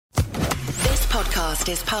podcast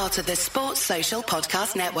is part of the Sports Social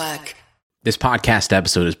Podcast Network. This podcast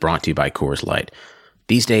episode is brought to you by Coors Light.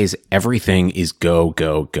 These days, everything is go,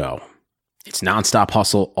 go, go. It's nonstop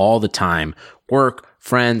hustle all the time. Work,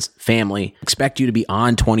 friends, family expect you to be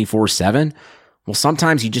on 24/7. Well,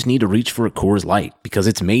 sometimes you just need to reach for a Coors Light because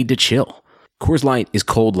it's made to chill. Coors Light is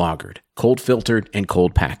cold lagered, cold filtered, and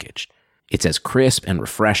cold packaged. It's as crisp and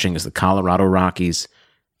refreshing as the Colorado Rockies.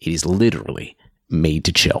 It is literally made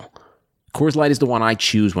to chill. Coors Light is the one I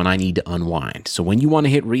choose when I need to unwind. So when you want to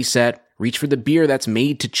hit reset, reach for the beer that's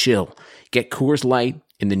made to chill. Get Coors Light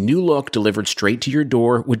in the new look delivered straight to your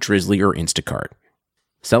door with Drizzly or Instacart.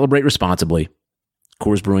 Celebrate responsibly.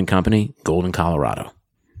 Coors Brewing Company, Golden, Colorado.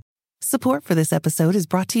 Support for this episode is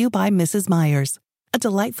brought to you by Mrs. Meyer's. A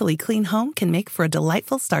delightfully clean home can make for a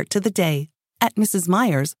delightful start to the day. At Mrs.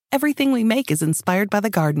 Meyer's, everything we make is inspired by the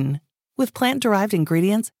garden. With plant-derived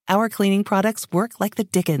ingredients, our cleaning products work like the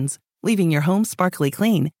dickens, leaving your home sparkly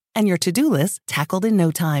clean and your to-do list tackled in no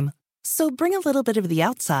time. So bring a little bit of the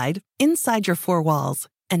outside inside your four walls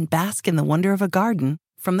and bask in the wonder of a garden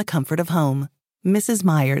from the comfort of home. Mrs.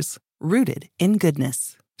 Meyer's, rooted in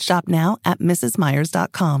goodness. Shop now at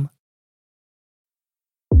mrsmeyers.com.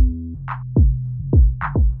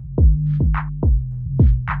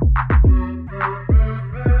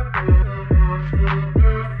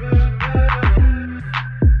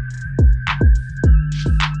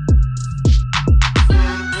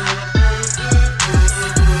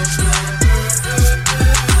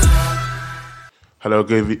 Hello,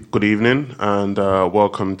 good evening, and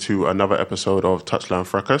welcome to another episode of Touchline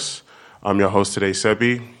Fracas. I'm your host today,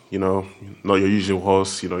 Sebi. You know, not your usual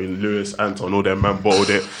host. You know, Lewis, Anton, all them man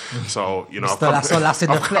bottled it. So you know, I've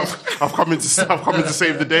come in to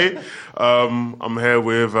save the day. I'm here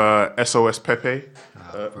with SOS Pepe.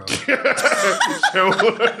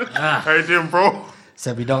 How you doing, bro?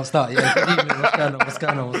 Sebi, don't start. Yeah, good evening. What's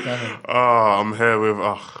going on? I'm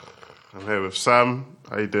here with Sam.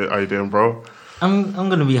 How you doing, bro? I'm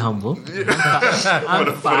gonna be humble. For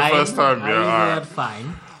the first time, yeah. I'm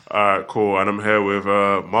fine. All right, cool. And I'm here with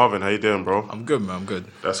Marvin. How you doing, bro? I'm good, man. I'm good.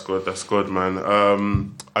 That's good, man.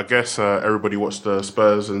 I guess everybody watched the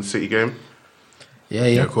Spurs and City game.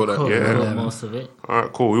 Yeah. Cool. That. Yeah, most of it. All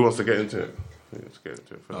right, cool. Who wants to get into it?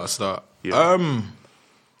 I'll start. Yeah.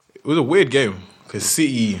 It was a weird game because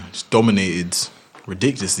City just dominated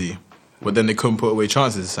ridiculously, but then they couldn't put away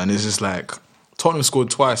chances, and it's just like Tottenham scored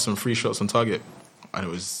twice on 3 shots on target, and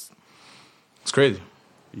it's crazy.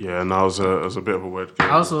 Yeah, and that was a bit of a weird game.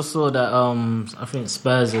 I also saw that I think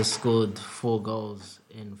Spurs has scored 4 goals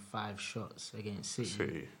in 5 shots against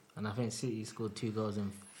City. And I think City scored 2 goals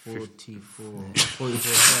in 44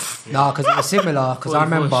 shots. No, because it was similar. Because I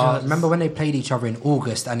shots. remember when they played each other in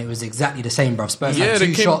August, and it was exactly the same, bro. Spurs had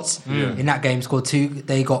 2 shots in that game, scored 2.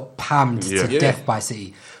 They got pammed to death by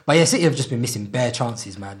City. But yeah, City have just been missing bare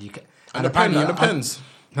chances, man. And the pens.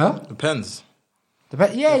 Huh? The pens.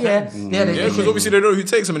 Yeah. Because obviously they don't know who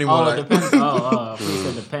takes them anymore. Oh, the pen. I thought you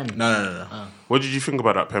said the pen. No. What did you think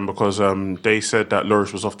about that pen? Because they said that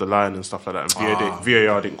Lloris was off the line and stuff like that, and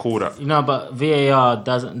VAR didn't call that. You know, but VAR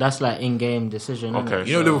doesn't. That's like in-game decision. Okay.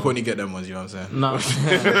 You know, Liverpool only get them ones. You know what I'm saying? No.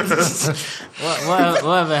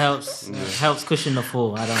 Whatever helps cushion the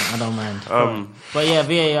fall. I don't mind. But yeah,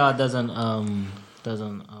 VAR doesn't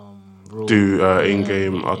rule. Do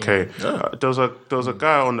in-game. Okay. Yeah. There was a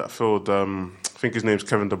guy on that field. I think his name's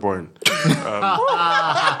Kevin De Bruyne. I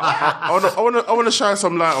want to shine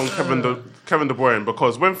some light on Kevin De Bruyne,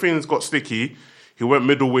 because when things got sticky, he went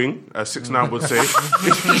middle wing, as 6ix9ine would say.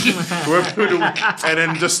 He went middle wing, and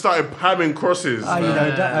then just started pamming crosses.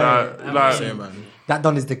 That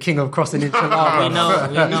Don is the king of crossing into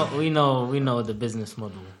lava. We know the business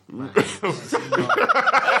model. Right.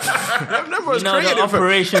 The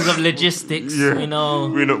operations of logistics. Yeah. We know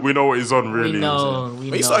what he's on, really. We know.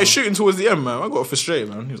 He started shooting towards the end, man. I got frustrated,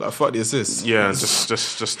 man. He was like, "Fuck the assist." Yeah, and just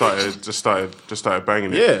started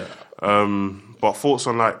banging it. Yeah. But thoughts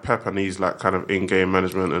on like Pep and his like kind of in-game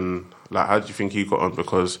management, and like how do you think he got on?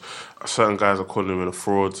 Because certain guys are calling him a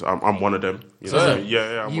fraud. I'm one of them. You know?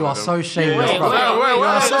 Yeah. You are so shameless, bro. You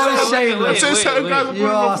are so shameless. You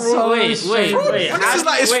are so shameless. This is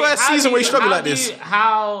like his first season where he struggled like this.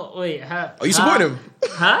 How? Are you supporting him?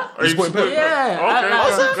 Huh? Are you supporting Pep?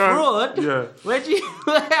 Yeah. Okay. Fraud? Yeah. Where'd you...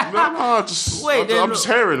 I'm just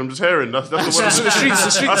hearing. That's the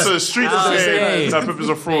streets. That's the streets saying that Pep is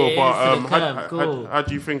a fraud. But how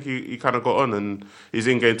do you think he kind of got on and his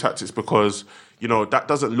in-game tactics? Because you know that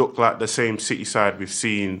doesn't look like the same City side we've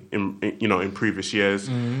seen in previous years.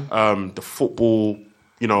 The football,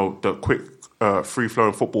 the quick free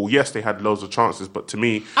flowing football. Yes, they had loads of chances, but to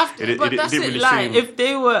me, it didn't really seem. If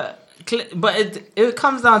they were but it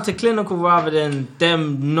comes down to clinical rather than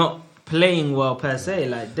them not playing well per se.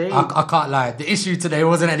 Like I can't lie. The issue today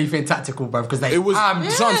wasn't anything tactical, bro. Because it was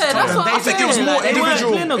that's what I'm saying. It was more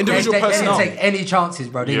individual personnel. They didn't take any chances,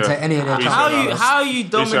 bro. They didn't take any of their chances. How you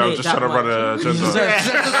dominate I'm just trying to run a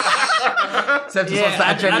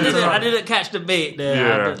I didn't catch the bait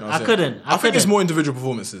there. I couldn't. I think it's more individual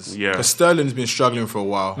performances. Yeah. Because Sterling's been struggling for a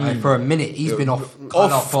while. For a minute, he's been off.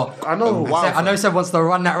 I know. I know. Seb wants to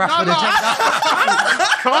run that Rashford agenda.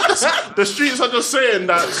 The streets are just saying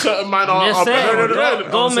that certain man are better.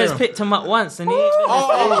 Gomez picked him up once and he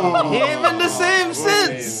ain't been the same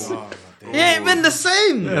since. He ain't been the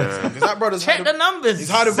same. Because that brother's check the numbers. He's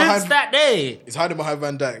hiding since that day. He's hiding behind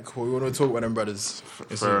Van Dijk. We want to talk about them brothers.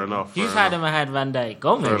 Fair enough. He's hiding behind Van Dijk.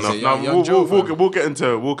 Gomez. Fair enough. Now, we'll get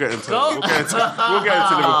into Liverpool.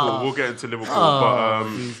 We'll get into Liverpool.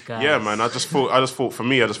 But yeah, man. I just thought like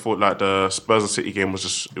the Spurs and City game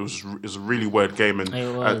was it was a really weird game,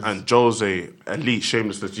 and Jose elite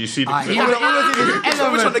shamelessness. Do you see the?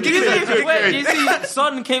 You see,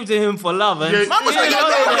 Son came to him for love, and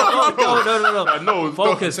no.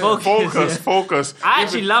 Focus. I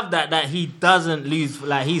actually love that he doesn't lose.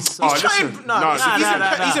 Like he's in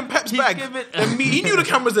Pep's bag. He knew the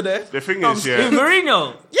cameras are there. The thing is,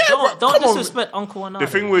 Mourinho. Yeah, don't disrespect Uncle Ronaldo. The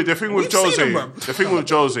thing with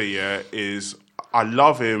Jose, is I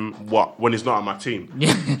love him when he's not on my team. Do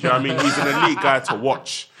you know what I mean? He's an elite guy to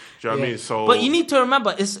watch. Do you know what I mean? So, but you need to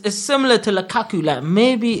remember, it's similar to Lukaku. Like,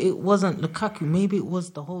 maybe it wasn't Lukaku. Maybe it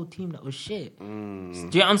was the whole team that was shit. Do you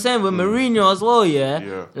know what I'm saying? With Mourinho as well,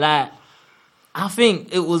 yeah. Like, I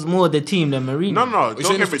think it was more the team than Mourinho. No, don't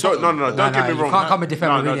get me wrong. You can't come and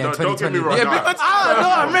defend Mourinho in 2020. Don't get me wrong.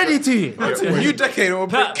 I'm ready to. New decade.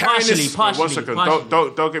 Partially. 1 second.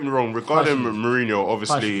 Don't get me wrong. Regarding Mourinho,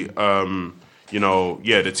 obviously,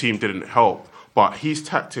 the team didn't help. But his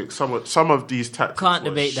tactics, some of these tactics, can't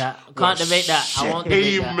debate that. I won't debate that. I can't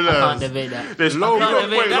debate that. There's low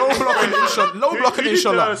blocking,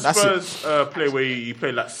 inshallah. That's it. Spurs play where you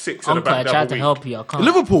play like 6 in the back. I tried to help you. I can't.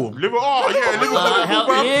 Liverpool.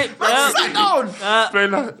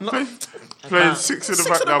 Playing 6 in the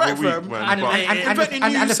back the other week, man. And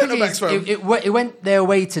the thing is, it went their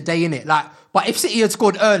way today, innit? Like, but if City had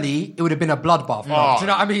scored early, it would have been a bloodbath. Do you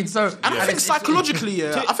know what I mean? So, and I think psychologically,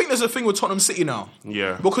 I think there's a thing with Tottenham City now.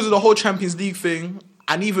 Yeah. Because of the whole Champions League thing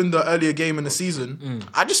and even the earlier game in the season,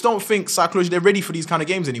 I just don't think psychologically they're ready for these kind of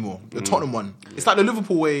games anymore. The Tottenham one. It's like the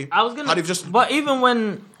Liverpool way. But even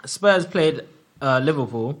when Spurs played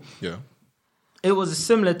Liverpool, it was a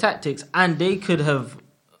similar tactics, and they could have.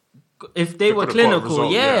 If they were clinical,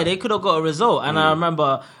 they could have got a result. And I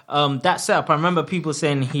remember that setup. I remember people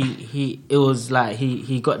saying he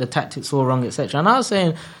got the tactics all wrong, etc. And I was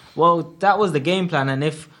saying, well, that was the game plan. And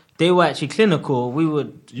if they were actually clinical, they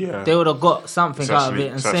would have got something out of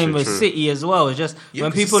it. And same with City as well. It's just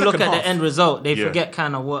when people look at the end result, they forget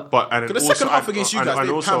kind of what. But the second half against you guys,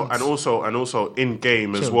 and also in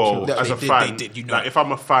game as well. As a fan, like if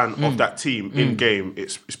I'm a fan of that team in game,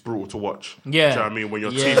 it's brutal to watch. Yeah, do you know what I mean? When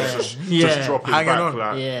your team is just dropping back,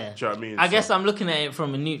 like, do you know what I mean? I guess I'm looking at it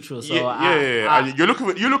from a neutral. So and you're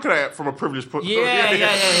looking at it from a privileged point. You're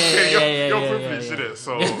privileged, isn't it?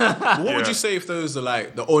 So, what would you say if those are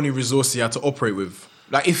like the only resource he had to operate with?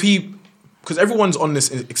 Like if he, because everyone's on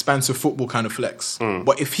this expansive football kind of flex,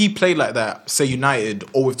 but if he played like that, say United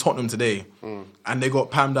or with Tottenham today, and they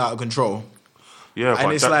got pammed out of control,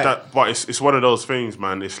 but it's one of those things,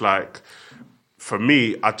 man. It's like, for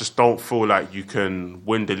me, I just don't feel like you can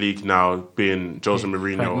win the league now being Jose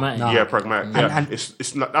Mourinho. Pragmatic.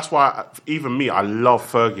 It's not, that's why even me, I love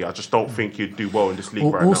Fergie. I just don't think he'd do well in this league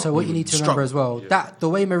right now. Also, what you need to remember as well, that the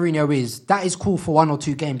way Mourinho is, that is cool for 1 or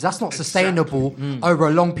 2 games. That's not sustainable over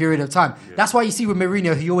a long period of time. Yeah. That's why you see with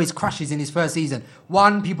Mourinho, he always crashes in his first season.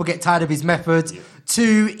 1, people get tired of his methods.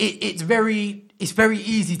 2, it's very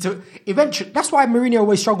easy to eventually. That's why Mourinho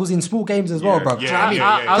always struggles in small games as well, bro.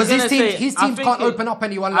 Because his teams can't open up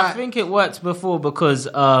anyone. I think it worked before because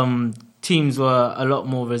teams were a lot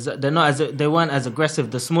more. They weren't as aggressive.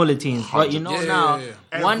 The smaller teams, but now,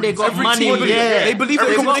 they got money. They believe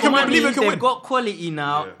they can win. They've got quality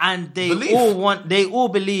now, and they all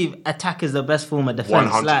believe attack is the best form of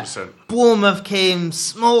defense. 100%. Like Bournemouth came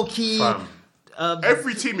smoky.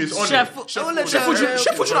 Every team is on Sheffield United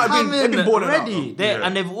they've been born already,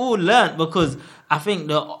 and they've all learnt because I think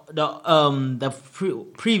the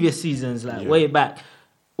previous seasons, like way back,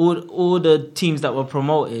 all the teams that were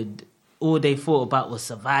promoted, all they thought about was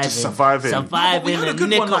surviving. Just surviving. No, but we had a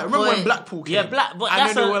good one. Like, remember when Blackpool came? Yeah, but And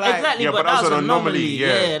that's then they were like- exactly. Yeah, but that was an anomaly.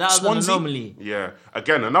 Yeah, that was Swansea? an anomaly. Yeah,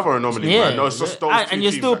 again, another anomaly. Yeah, Man. No, it's just those two and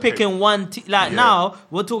you're teams still that came. picking one. Now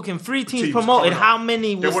we're talking 3 teams Teams promoted. coming up. How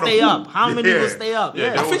many They will wanna stay ball. up? How many will stay up? Yeah, Yeah.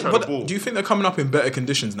 they I all think, try to but ball. do you think they're coming up in better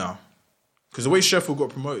conditions now? Because the way Sheffield got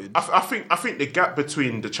promoted, I think the gap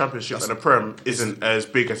between the Championship and the Prem isn't as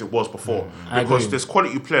big as it was before I because agree. there's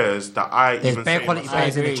quality players that I There's even bare say quality myself.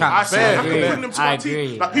 players in the agree. champ. I say I can Fair. bring them to I my agree.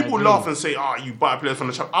 team. Like I people agree. laugh and say, you buy players from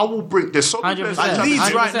the champ. I will bring. There's so many players. 100%. from the Leeds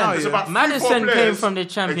Championship. right now, There's yeah. about 3-4 Madison players. came from the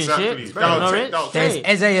Championship. Exactly. From That'll Norwich. take- that'll There's take-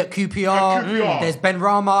 Eze at QPR. QPR. There's Ben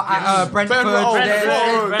Rama at Brentford. Brentford.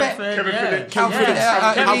 There's Kevin Phillips. Calvin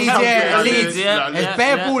at Leeds. Kevin Leeds. Phillips. There's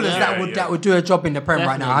bare ballers yeah. that would do a job in the Prem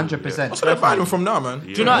right now. 100%. what's going to buy them from now, man? Do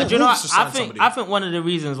you know? Wolves to sign I somebody. think one of the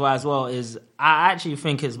reasons why as well is I actually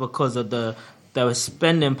think it's because of the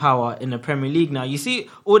spending power in the Premier League now. You see,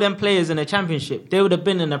 all them players in the Championship, they would have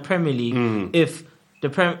been in the Premier League if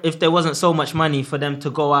there wasn't so much money for them to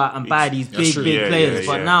go out and buy these big Yeah, players.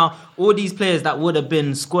 yeah, But yeah. now all these players that would have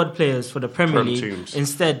been squad players for the Premier Prem League, teams.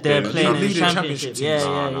 instead they're Yeah, playing in the leading Championship. Championship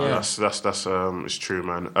Yeah, teams. yeah. That's it's true,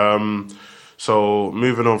 man. So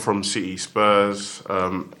moving on from City, Spurs,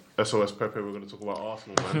 SOS Pepe, we're going to talk about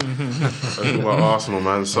Arsenal, man. Let's talk about Arsenal,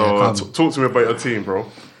 man. So talk to me about your team, bro.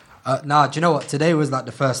 Nah, do you know what? Today was like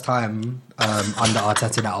the first time under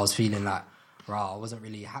Arteta that I was feeling like, I wasn't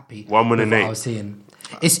really happy. 1 win with and what 8. I was seeing.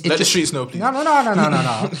 Let the streets know, please. No.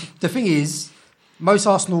 The thing is, most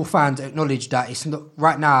Arsenal fans acknowledge that it's not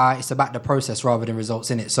right now. It's about the process rather than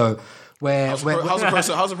results in it. So How's the process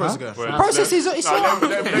going? the process is it's not.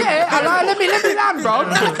 Let me land, bro.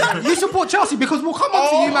 You support Chelsea because we'll come on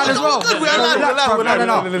to you, man, as well.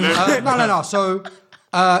 No. So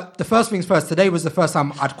the first things first. Today was the first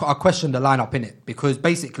time I questioned the lineup in it because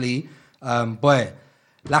basically,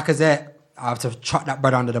 Lacazette. I have to chuck that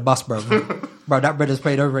brother under the bus, bro. Bro, that brother's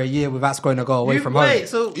played over a year with Asco a goal away from home. Wait,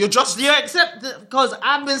 so you accept because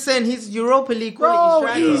I've been saying he's Europa League quality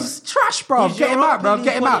striker. He's trash, bro. He's Get him out, bro. Europa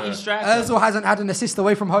Get him League out. quality striker. Ozil hasn't had an assist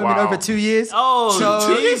away from home in Wow. over 2 years. Oh,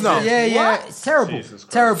 2 years now? Yeah. What? It's terrible. Jesus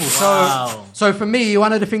Christ. Terrible. Wow. So for me,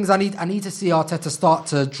 one of the things I need to see Arteta start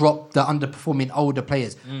to drop the underperforming older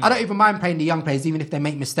players. I don't even mind playing the young players, even if they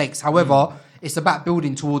make mistakes. However, it's about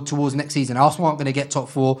building towards next season. Arsenal aren't going to get top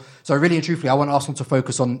 4. So really and truthfully, I want Arsenal to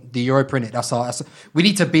focus on the Europa in it. We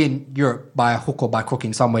need to be in Europe by a hook or by crook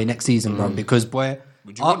in some way next season, bro. Because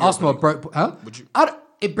Arsenal are broke. Huh?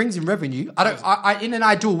 It brings in revenue. In an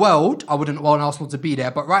ideal world, I wouldn't want Arsenal to be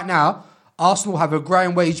there. But right now, Arsenal have a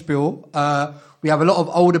growing wage bill. We have a lot of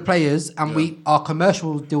older players, and our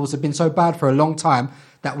commercial deals have been so bad for a long time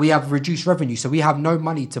that we have reduced revenue. So we have no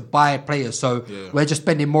money to buy players. So we're just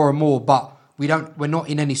spending more and more, but we're not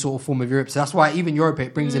in any sort of form of Europe. So that's why even Europe,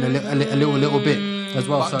 it brings in a little bit as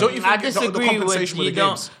well. So Don't you I think disagree the with compensation you. with the Don't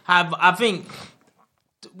games? have. I think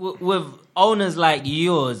with owners like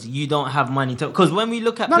yours, you don't have money to. Because when we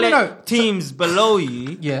look at teams below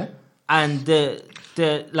you, and the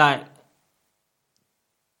like,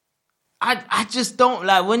 I just don't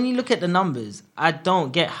like when you look at the numbers. I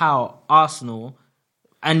don't get how Arsenal.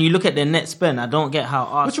 And you look at their net spend, I don't get how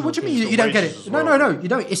Arsenal... What do you mean you don't get it? No, you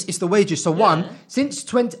don't. It's the wages. So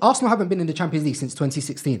Arsenal haven't been in the Champions League since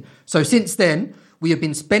 2016. So since then, we have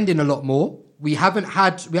been spending a lot more. We haven't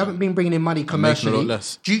been bringing in money commercially. making a lot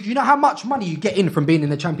less. Do you know how much money you get in from being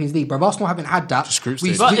in the Champions League, bro? Arsenal haven't had that. Just group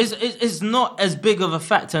stage. But it's not as big of a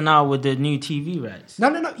factor now with the new TV rights.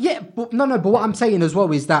 No. Yeah, but what I'm saying as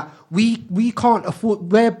well is that we can't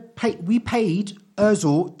afford. We paid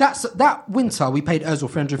Ozil. That winter we paid Ozil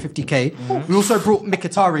 350k. Mm-hmm. We also brought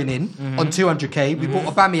Mkhitaryan in on 200k. We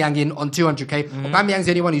brought Aubameyang in on 200k. Aubameyang's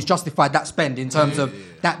the only one who's justified that spend in terms of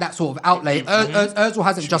that sort of outlay. Ozil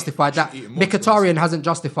hasn't justified that. Mkhitaryan hasn't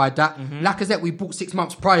justified that. Lacazette we bought 6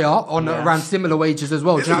 months prior on around similar wages as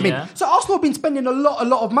well. Do you know what I mean? So Arsenal have been spending a lot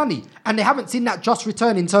of money, and they haven't seen that just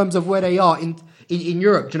return in terms of where they are in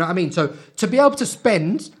Europe. Do you know what I mean? So to be able to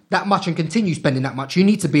spend that much and continue spending that much, you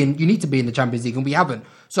need to be in the Champions League, and we haven't.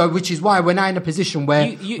 So which is why we're now in a position where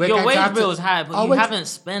your wage bill is high, but you haven't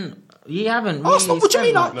spent. You haven't. Really Arsenal, what do you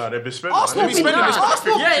mean? No, they've been spending. Arsenal,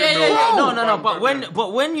 No.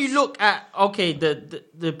 But when you look at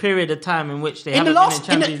the period of time in which they haven't been in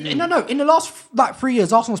Champions League, in the last 3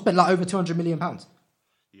 years, Arsenal spent like over £200 million.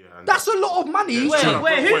 Yeah, That's a lot of money. wait,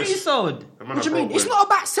 who you sold? What do you mean? It's not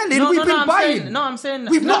about selling. We've been buying. I'm saying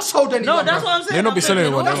we've not sold anyone. No, that's what I'm saying. They're not be selling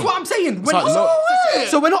anyone. That's what I'm saying.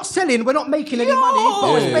 So we're not selling. We're not making any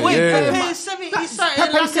money. Pepe 70,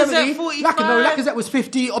 Lacazette 45. Lacazette was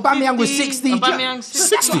 50. Aubameyang was 60. Aubameyang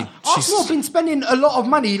 60. Arsenal have been spending a lot of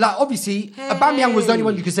money. Like obviously, Aubameyang was the only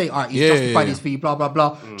one you could say, all right, he's justified his fee. Blah blah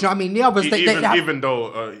blah. Do you know what I mean? The others, even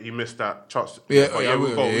though he missed that chance. We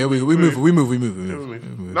move.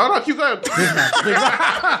 No, keep going.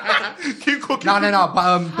 Keep cooking.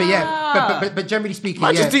 But generally speaking,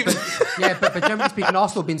 but generally speaking,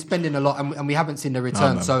 Arsenal have been spending a lot, and we haven't seen the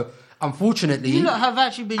return. So unfortunately, you lot have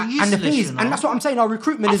actually been useless. And the thing is, and that's what I'm saying, our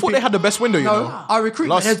recruitment. I thought they had the best window. Our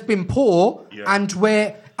recruitment has been poor, and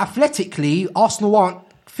where athletically Arsenal aren't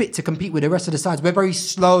fit to compete with the rest of the sides. We're very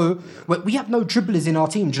slow. We have no dribblers in our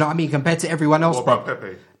team. Do you know what I mean? Compared to everyone else, bro.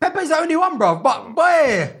 Pepe? Pepe's the only one, bro. But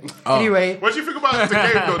boy, anyway. What do you think about the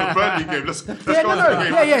game, though? The Burnley game. Let's go to the game.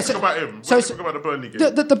 Let's talk about him. What do you think about the Burnley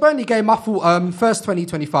game? The Burnley game, I thought first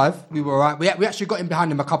 20-25, we were alright. We actually got in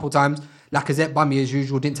behind him a couple times. Lacazette, Bummy as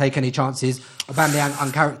usual, didn't take any chances. Aubameyang,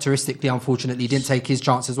 uncharacteristically, unfortunately, didn't take his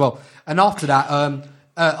chance as well. And after that,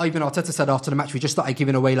 even Arteta said after the match, we just started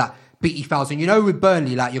giving away like BT fouls. And you know, with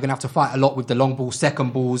Burnley, like you're gonna have to fight a lot with the long ball,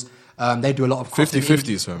 second balls. They do a lot of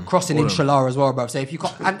 50-50s, crossing inshallah as well, bro. So if you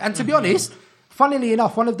and to be honest, funnily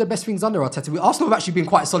enough, one of the best things under Arteta, Arsenal have actually been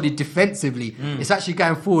quite solid defensively. It's actually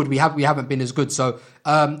going forward. We haven't been as good. So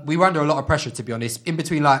we were under a lot of pressure, to be honest. In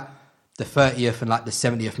between like the 30th and like the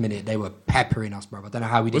 70th minute, they were peppering us, bro. I don't know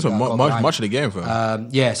how we did. Much of the game, fam.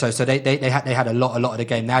 So they had a lot of the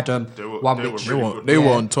game. They had they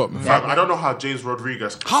were on top, man. I don't know how James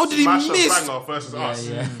Rodriguez. How did he miss? Versus us.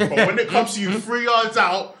 But when it comes to you 3 yards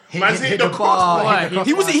out. Man's hit the crossbar.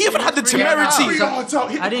 He even had the temerity.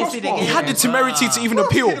 I didn't see the game. He had the temerity to even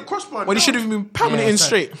appeal when he should have been pounding it in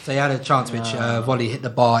straight. So he had a chance which volley hit the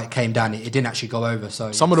bar. It came down. It didn't actually go over.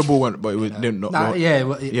 So some of the ball went, but it didn't.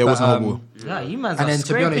 It wasn't a ball. Yeah, you man's are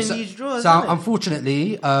scraping these draws. So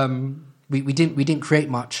unfortunately, we didn't create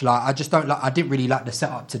much. Like I didn't really like the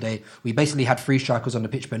setup today. We basically had 3 strikers on the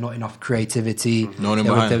pitch, but not enough creativity. No one in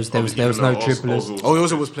behind. There was no dribblers.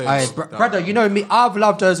 Ozil was playing. Brother, you know me. I've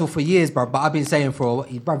loved Ozil for years, bro. But I've been saying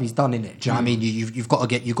he's done in it. Do you know what I mean? You've got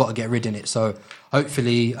to get rid in it. So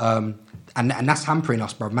hopefully, and that's hampering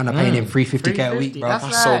us, bro. Man, are paying him $350K a week, bro.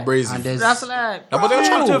 That's so brazy. That's like but they're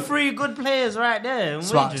trying to 3 good players right there.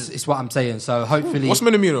 It's what I'm saying. So hopefully, what's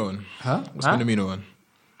Minamino on? Huh? What's Minamino on?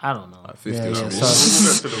 I don't know. 50.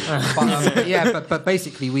 But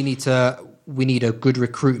basically, we need a good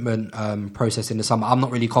recruitment process in the summer. I'm not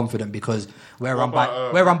really confident because we're run by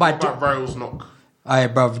Rayo's knock. Aye,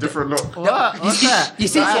 bruv. Different knock. What's that? You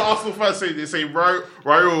see, that's what Arsenal fans say. They say Rayo.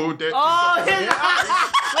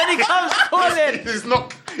 When he comes calling, his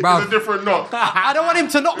knock is a different knock. I don't want him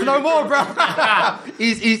to knock no more, bro.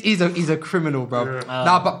 he's a criminal, bro.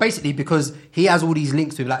 But basically because he has all these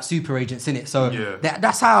links with like super agents in it, so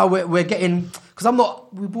that's how we're getting. Because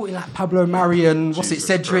we brought in like Pablo Mari and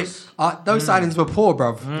Cedric. Those signings were poor,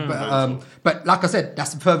 bro. But like I said,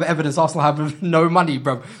 that's further evidence Arsenal have no money,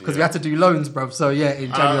 bro. Because we had to do loans, bro. So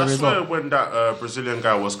in January as well. I swear when that Brazilian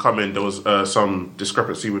guy was coming, there was some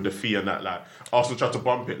discrepancy with the fee and that. Like Arsenal tried to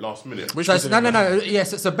bump it last minute. No.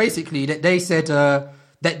 Yes. So basically, they said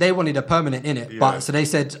that they wanted a permanent in it, but so they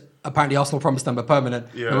said. Apparently Arsenal promised them a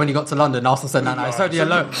permanent. And when he got to London, Arsenal said, no, it's only a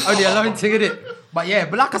loan thing, innit? But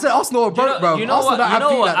like I said, Arsenal are broke, bro. You know what?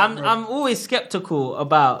 I'm always skeptical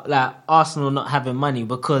about like Arsenal not having money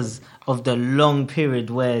because of the long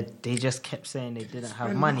period where they just kept saying they didn't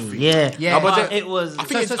have money. Yeah. But it was. I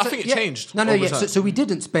think it changed. No. So we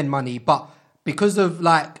didn't spend money, but because of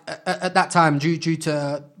like at that time due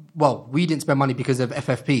to we didn't spend money because of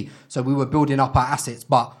FFP, so we were building up our assets,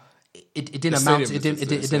 but. It didn't amount to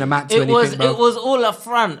anything, bro. It was all a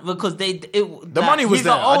front because the money was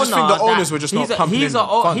there. I just think the owners were just not pumping in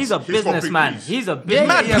funds. He's a businessman. He's a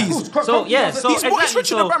businessman. So he's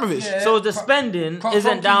Richard Abramovich. So the spending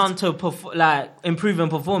isn't down to improving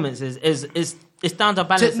performances. It's down to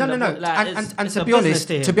balance. No. And to be honest,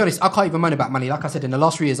 I can't even moan about money. Like I said, in the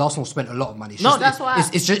last 3 years, Arsenal spent a lot of money. That's why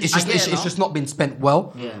it's just not been spent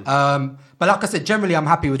well. Yeah. But like I said, generally I'm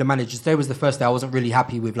happy with the manager. Today was the first day I wasn't really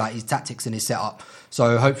happy with like his tactics and his setup.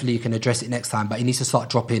 So hopefully he can address it next time. But he needs to start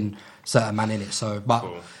dropping certain man in it. So, but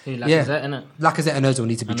Lacazette and Ozil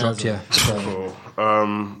need to be dropped. Yeah. Cool.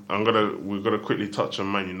 We're gonna quickly touch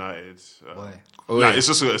on Man United. It's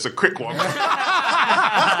a quick one. It's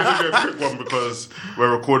gonna be a quick one because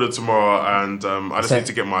we're recording tomorrow, and I just need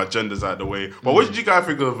to get my agendas out of the way. But what did you guys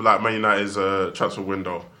think of like Man United's transfer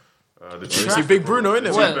window? You see Big Bruno, innit? The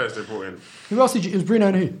two players they brought in. Who else did you? It was Bruno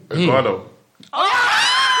and who? Eduardo.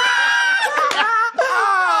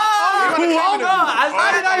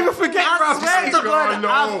 How did I even forget, bro? I swear to God,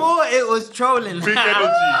 I thought it was trolling. Big energy.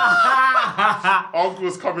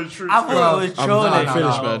 Uncle's coming true. I thought it was trolling.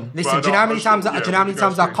 Finished, man. Listen, do you know how many times? Do you know how many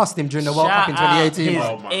times I cussed him during the World Cup in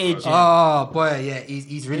 2018? Agent. Oh boy, yeah,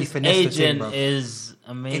 he's really finessed the team, Agent bro. is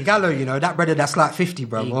amazing. Igalo, you know that brother that's like 50,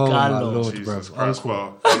 bro. Oh my lord, bro. Jesus Christ,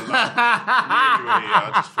 bro. Anyway,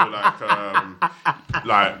 I just feel like,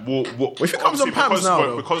 if it comes on Pams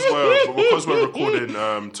now, because we're recording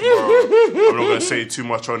tomorrow, I'm not gonna say too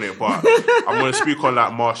much on it, but I'm gonna speak on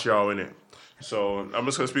like Martial in it. So I'm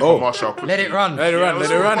just gonna speak on Martial quickly. Let it run. Let it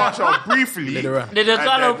run. Martial briefly. Let it run. Did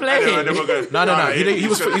Igalo play? No.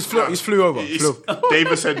 He flew over.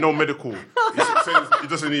 David said no medical. He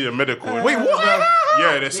doesn't need a medical. Wait, what?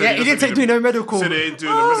 Yeah, they said He didn't do no medical. Said they ain't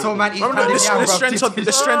doing the medical. So man, he's Remember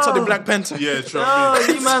the strength of the Black Panther. Yeah, true.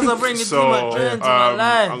 You man are bringing too much joy into my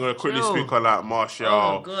life. I'm gonna quickly speak on like Martial.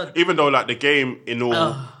 Oh, God. Even though like the game in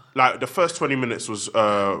all, like the first 20 minutes was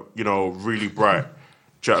really bright.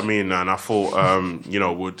 Do you know what I mean? And I thought,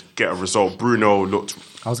 would get a result. Bruno looked.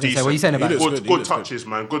 I was going to say, what are you saying about it? Good touches,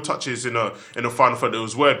 man. Good touches in a final third. It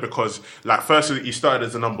was weird because, like, firstly he started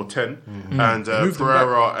as a number 10, and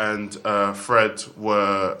Pereira and Fred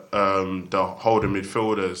were the holding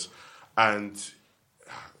midfielders, and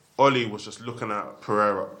Oli was just looking at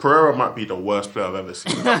Pereira. Pereira might be the worst player I've ever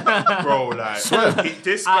seen, bro. Like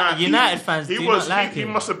this guy, United fans do not like him.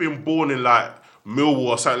 He must have been born in like Millwall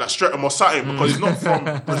or something, like Streatham or something, because he's not from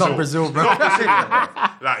Brazil. He's not Brazil, bro. Not Brazil, bro.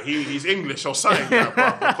 Like he's English or something, like,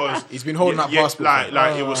 bro, because he's been holding that passport.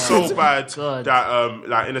 Like it was so bad that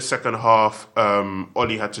like in the second half,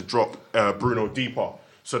 Oli had to drop Bruno deeper.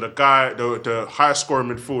 So the guy, the highest scoring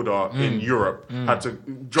midfielder in Europe, had to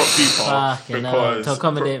drop deeper because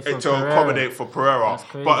to accommodate for Pereira.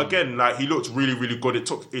 But again, like he looked really, really good. It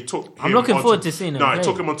took. I'm looking forward to seeing him. No, it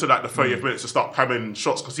took him onto like the 30th minutes to start pamming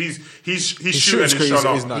shots because he's shooting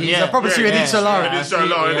inshallah. He's a proper shooting inshallah. So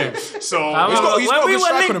when we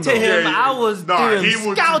were linked to him, I was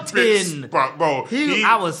doing scouting. Bro,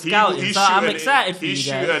 I was scouting. So I'm excited for you guys.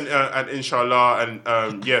 He's shooting and inshallah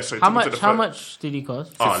and So how much did he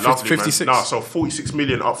cost? Oh, lovely, 56. Man. No, so 46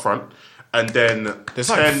 million up front, and then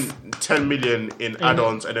 10 million in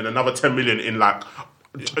add-ons, and then another 10 million in like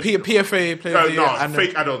PFA player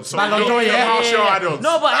fake add-ons. So Martial add-ons.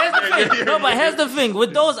 No, but here's the thing. Here's the thing.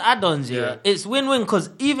 With those add-ons, it's win-win because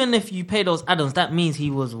even if you pay those add-ons, that means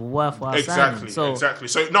he was worthwhile. Exactly. So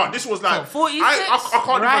no, this was like 46. I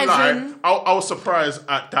can't even lie. I was surprised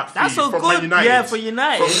at that fee. That's so from good. Man United. Yeah, for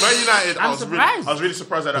United. From Man United, I'm surprised. I was really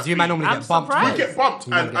surprised at that. You might normally get bumped. surprised. We get bumped,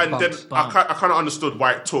 and then I kind of understood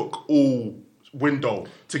why it took all window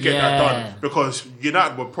to get that done because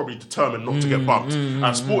United were probably determined not to get bumped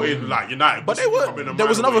and Sporting like United. But there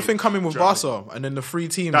was another thing coming with Barca and then the three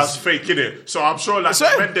teams. That's fake, innit? So I'm sure like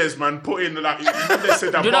Mendes man put in like Mendes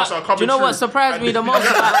said that Barca are coming. Do you know through, what surprised me the most?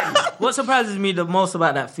 What surprises me the most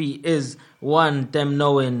about that feat is one, them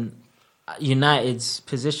knowing United's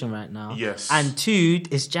position right now. Yes. And two,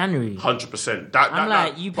 it's January. 100%. I'm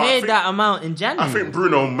like, you paid that amount in January. I think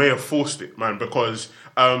Bruno may have forced it, man, because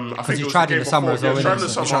I think he tried in the summer as well.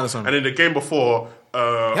 And in the game before, he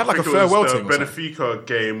had like a farewell thing. The Benfica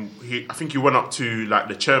game, I think he went up to like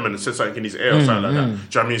the chairman and said something in his ear or something like that. Do you know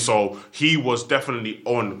what I mean? So he was definitely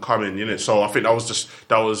on coming, you know. So I think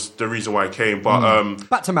that was the reason why he came. But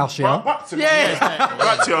back to Martial. Back to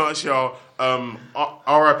Martial.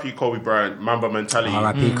 R.I.P. Kobe Bryant, Mamba mentality.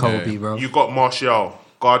 R.I.P. Kobe, bro. You got Martial,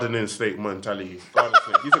 gardening snake mentality.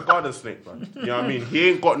 He's a garden snake, man. You know what I mean? He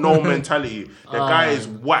ain't got no mentality. The guy is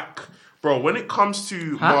whack. Bro, when it comes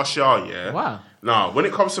to Martial, when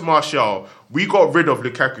it comes to Martial, we got rid of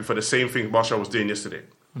Lukaku for the same thing Martial was doing yesterday.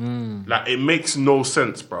 Like, it makes no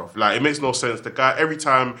sense, bro. Like, it makes no sense. The guy, every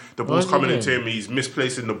time the ball's coming into him, he's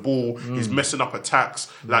misplacing the ball, he's messing up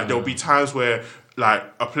attacks. Like, there'll be times where, like,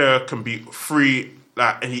 a player can be free,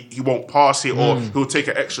 like, and he won't pass it, or he'll take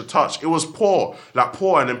an extra touch. It was poor,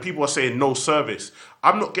 and then people are saying no service.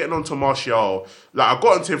 I'm not getting onto Martial. Like, I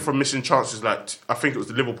got onto him from missing chances. Like, I think it was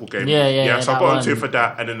the Liverpool game. So I got onto him for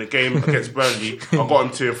that, and then the game against Burnley, I got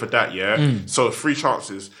onto him for that. So 3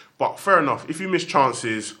 chances. But fair enough. If you miss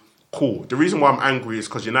chances, cool. The reason why I'm angry is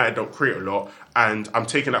because United don't create a lot, and I'm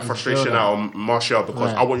taking that frustration out on Martial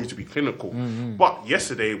because I want you to be clinical. But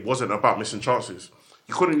yesterday wasn't about missing chances.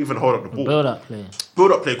 You couldn't even hold up the ball. Build-up play.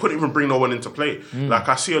 Couldn't even bring no one into play. Like,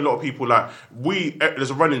 I see a lot of people, like,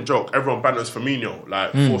 there's a running joke. Everyone banners Firmino,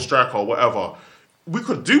 like, full striker or whatever. We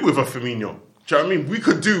could do with a Firmino. Do you know what I mean? We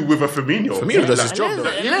could do with a Firmino. Firmino does his job, though.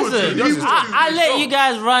 Listen, I let you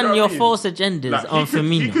guys run your false agendas on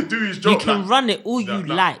Firmino. He could do his job. You can run it all you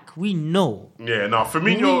like. We know. Yeah, no,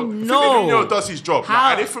 Firmino does his job.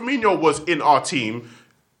 Like, and if Firmino was in our team,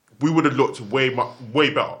 we would have looked way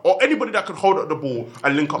better. Or anybody that could hold up the ball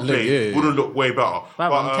and link up play would have looked way better.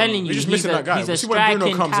 But I'm telling you, you're just missing that guy. He's a See when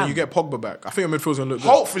Bruno comes cam. and you get Pogba back. I think your midfield's gonna look good.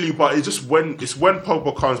 Hopefully, but it's just when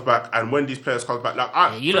Pogba comes back and when these players come back.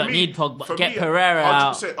 Like, you don't need Pogba. Get Pereira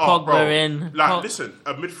out, Pogba in. Like, listen,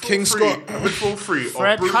 a midfield King Scott, a midfield three,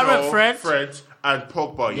 Fred, or Bruno, Fred, and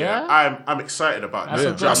Pogba. Yeah, I'm excited about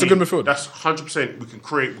that. That's a good midfield. That's 100%. We can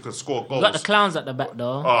create. We can score goals. You got the clowns at the back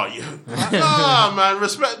though. Oh yeah, nah, man.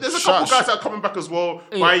 Respect. There's a couple guys that are coming back as well.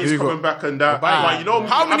 Bailly's coming back and that. Like, you know,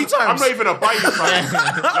 how many times? I'm not even a Bailly fan.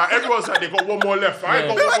 Like, everyone's like they got one more left. I ain't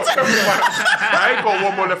got one more left. I ain't got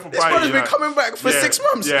one more left for Bailly. This brother's been coming back for 6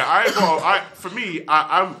 months. Yeah, I ain't got. For me,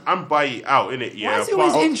 I'm Bailly out in it. Yeah. Why is he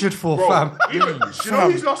always injured for, fam? You know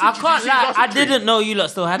he's lost. I can't lie. I didn't know you lot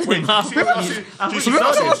still had him out. Do you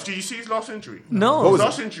see his last injury? No. His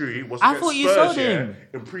last injury was I against thought you Spurs, sold him.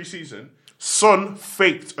 in pre-season. Son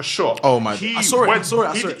faked a shot. Oh my! I saw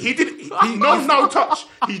it. He did. No touch.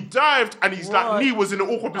 He dived and his knee was in an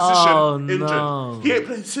awkward position, injured. No. He ain't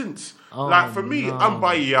played since. For me, I'm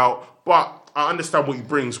Bailly out, but I understand what he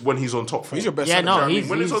brings when he's on top form. He's your best. Yeah, no,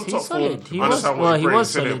 when he's on top form, I understand what he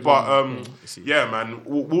brings in it. Solid. But yeah, man,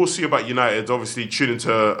 we'll see about United. Obviously, tune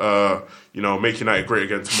into make United great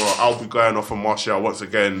again tomorrow. I'll be going off on Martial once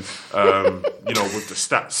again. With the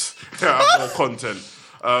stats, more content.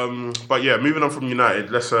 But yeah, moving on from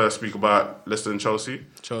United, let's speak about Leicester and Chelsea.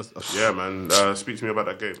 Yeah, man. Speak to me about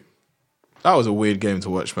that game. That was a weird game to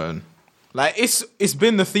watch, man. Like it's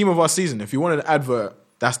been the theme of our season. If you wanted an advert,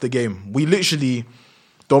 that's the game. We literally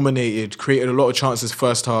dominated, created a lot of chances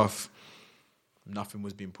first half. Nothing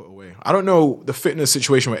was being put away. I don't know the fitness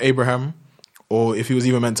situation with Abraham or if he was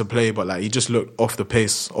even meant to play, but like he just looked off the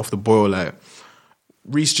pace, off the boil. Like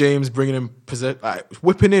Reece James bringing him,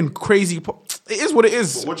 whipping in crazy. It is what it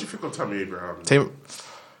is. What do you think of Tammy Abraham?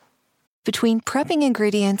 Between prepping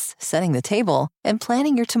ingredients, setting the table, and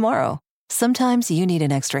planning your tomorrow, sometimes you need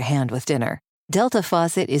an extra hand with dinner. Delta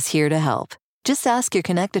Faucet is here to help. Just ask your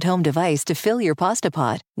connected home device to fill your pasta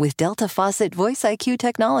pot with Delta Faucet Voice IQ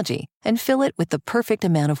technology and fill it with the perfect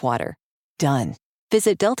amount of water. Done.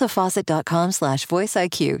 Visit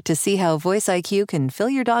deltafaucet.com/voiceIQ to see how Voice IQ can fill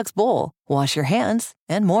your dog's bowl, wash your hands,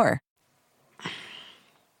 and more.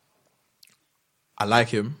 I like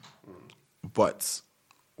him, but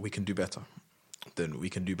we can do better. Then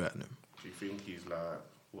we can do better than him. Do you think he's like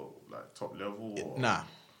top level? Or? Nah.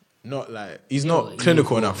 Not like he's not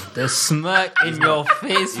clinical enough. The smirk in your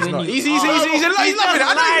face when you. He's loving it.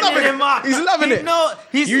 He's loving it. No,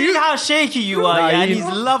 he's seen how shaky you are, and he's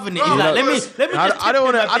loving it. He's like, let me just. I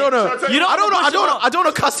don't want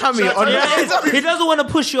to cuss Tammy on that. He doesn't want to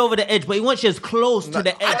push you over the edge, but he wants you as close to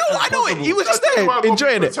the edge. I know it. He was just there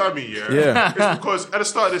enjoying it. Tammy, yeah. It's because at the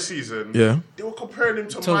start of the season, they were comparing him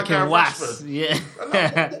to my guy Rashford. Yeah.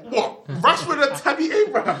 What? Rashford and Tammy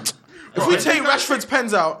Abraham. If we take Rashford's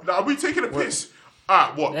pens out, are we taking a piss?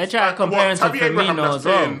 What? They're trying to compare him to Firmino as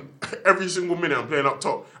well. Every single minute I'm playing up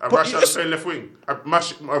top, and Rashford's playing left wing.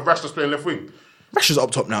 Rashford's playing left wing. Rashford's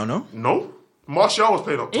up top now, no? No. Martial was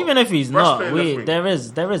playing up top. Even if he's not, there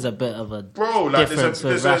is a bit of a difference.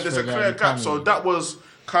 There's a clear gap. So that was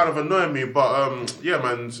kind of annoying me. But yeah,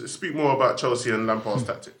 man, speak more about Chelsea and Lampard's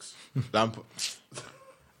tactics. Lampard.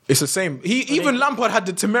 It's the same. Even Lampard had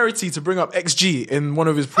the temerity to bring up XG in one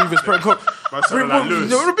of his previous bringing up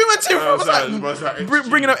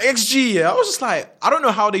XG. Yeah, I was just like, I don't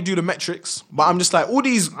know how they do the metrics, but I'm just like, all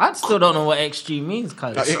these. I still don't know what XG means.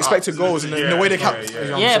 Expected goals in the way they count.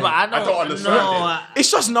 Yeah, but I don't understand.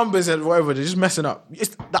 It's just numbers and whatever. They're just messing up.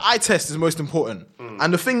 The eye test is most important,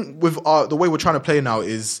 and the thing with the way we're trying to play now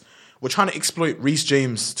is. We're trying to exploit Reece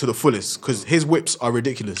James to the fullest because his whips are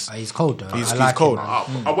ridiculous. He's cold, though. He's cold.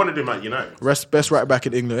 I wanted him at United. Best right back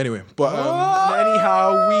in England, anyway. But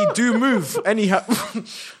anyhow, we do move. Anyhow,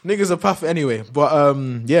 niggas are puff anyway. But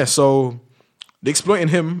yeah, so they're exploiting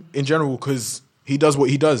him in general because he does what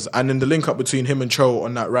he does, and then the link up between him and Cho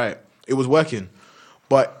on that right, it was working.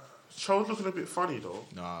 But Cho's looking a bit funny though.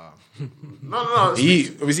 Nah. No. He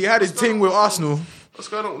had his thing with Arsenal. What's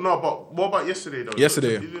going on? No, but what about yesterday though?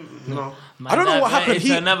 Yesterday. I don't know what happened. It's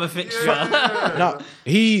another fixture.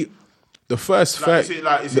 The first is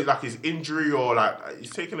it like his injury or like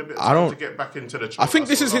he's taking a bit of time to get back into the I think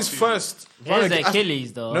this is his first run of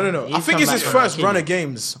Achilles though. No. I think it's his first run of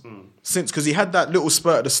games since because he had that little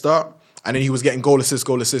spurt at the start and then he was getting goal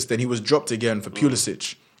assist, then he was dropped again for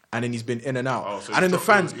Pulisic. and then he's been in and out. Oh, so and then the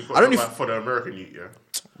fans, I don't know for the American youth, yeah.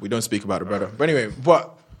 We don't speak about it, brother. But anyway,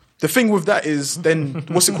 the thing with that is then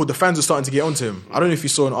what's it called? The fans are starting to get onto him. I don't know if you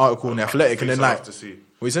saw an article in The Athletic, and then like,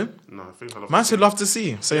 what you saying? No, I think I Man said love to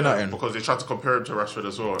see. Say nothing. Because they tried to compare him to Rashford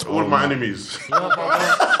as well. All of my enemies. You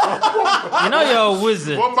know you're a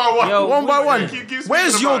wizard. One by one. One by one. Keep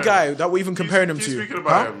Where's your him. guy that we're even comparing him keep to? speaking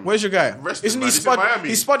about him. Where's your guy? Rested, Isn't man. he He's in Miami.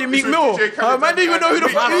 He's Spuddy Meek He's with Mill. DJ Khaled. Man, don't even know who the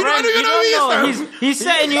fuck. You don't even know who he is. He's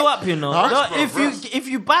setting you up, you know. Huh? If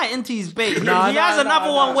you bite into his bait, he Nah, has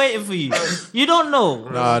another one waiting for you. You don't know.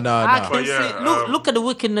 Nah. Can see, look at the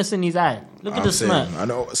wickedness in his eye. Look at the smirk. I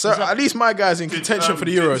know. So at least my guy's in contention for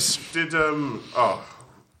the Euros.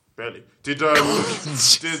 Barely. Did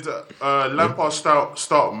Lampard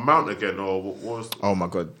start Mount again, or what was? Oh my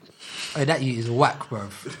god. Hey, that is whack, bro.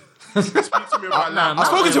 Speak to me about Lampard.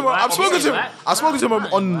 I've spoken to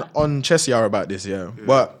him on Chelsea Hour about this, yeah.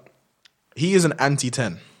 But he is an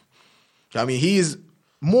anti-10. I mean, he is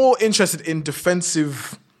more interested in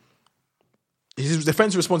defensive. His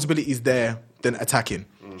defensive responsibility is there than attacking.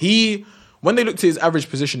 When they look to his average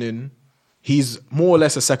positioning, he's more or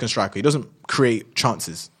less a second striker. He doesn't create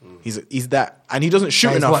chances. He's that, and he doesn't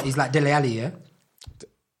shoot enough. What? He's like Dele Alli, yeah.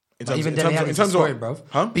 Even Dele Alli's scoring, bro.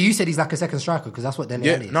 Huh? But you said he's like a second striker because that's what Dele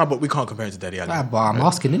Alli is. No, but we can't compare it to Dele Alli. But I'm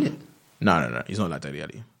asking, innit? No. He's not like Dele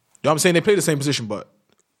Alli. You know what I'm saying? They play the same position, but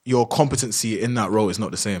your competency in that role is not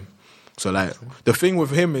the same. So like the thing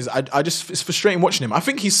with him is, I just it's frustrating watching him. I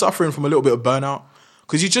think he's suffering from a little bit of burnout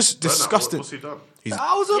because he's just disgusting. What's he done?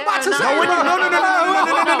 I was about to say.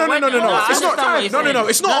 No.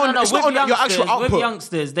 It's not on your actual output. With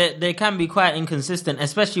youngsters, they can be quite inconsistent,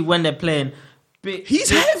 especially when they're playing.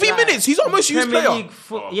 He's heavy minutes. He's almost used player.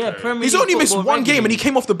 Premier League. He's only missed one game, regularly. and he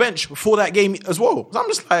came off the bench before that game as well. So I'm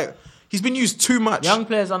just like, he's been used too much. Young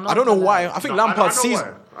players are not. I don't know why. I think Lampard's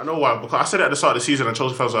season. I know why, because I said it at the start of the season and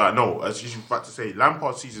Chelsea fans are like, no, as you're about to say,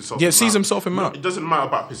 Lampard sees himself. Sees himself in Mount. It doesn't matter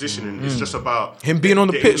about positioning. It's just about him being on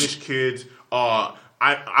the pitch. English kid.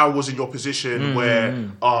 I was in your position where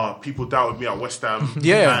people doubted me at West Ham.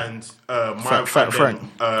 And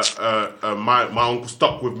my uncle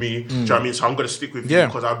stuck with me. Do you know what I mean? So I'm going to stick with you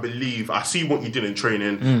because I see what you did in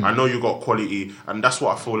training. I know you got quality, and that's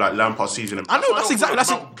what I feel like Lampard sees in him. I know that's exactly.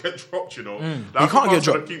 That's it. Get dropped, you know. He can't get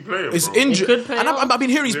dropped. Keep playing, it's bro. injury, and I've been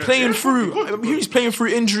hearing he's playing through. I'm hearing he's playing through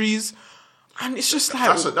injuries, and it's just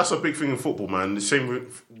like that's a big thing in football, man. The same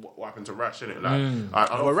with what happened to Rash, innit?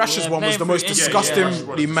 Like, Rash's one was the most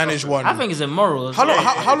disgustingly managed one. I think it's immoral. How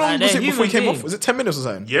long was it before he came off? Was it 10 minutes or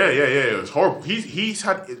something? Yeah. It was horrible.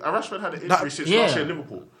 Rashford had an injury since last year in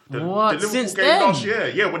Liverpool. The Liverpool since game then? last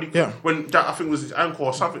year? Yeah, when that I think was his ankle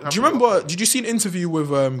or something. Do you remember? Did you see an interview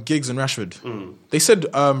with Giggs and Rashford? They said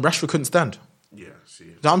Rashford couldn't stand. Yeah, see.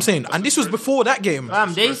 You know what I'm saying? And this was before that game.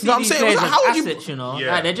 They see these players as assets, you know?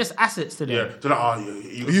 Yeah. Like, they're just assets to them. Yeah, they're like,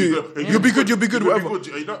 you'll be good, whatever.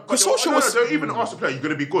 Because Solskjaer even ask the player, you're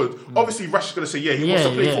going to be good. Obviously, Rash is going to say, he wants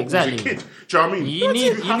to play football exactly. as a kid. Do you know what I mean?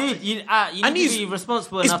 You need to be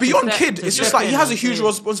responsible It's enough beyond to kid. It's just like he has a huge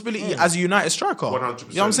responsibility as a United striker. 100%. You know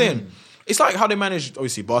what I'm saying? It's like how they managed,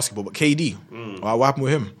 obviously, basketball, but KD. What happened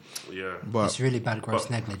with him? Yeah. But It's really bad gross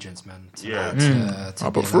negligence, man.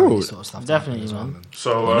 but fraud. Sort of stuff Definitely, man. man.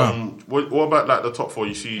 So, what about like the top four?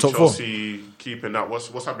 You see Top Chelsea keeping that. What's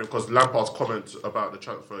happening? Because Lampard's comments about the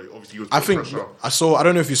transfer, obviously, he was putting pressure. I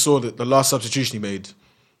don't know if you saw the last substitution he made.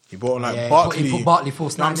 He bought Barkley. He put Barkley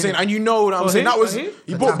false nine. I'm saying, and you know what I'm saying. That was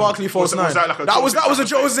he bought Barkley false nine. That was a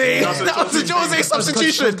Jose. That was a Jose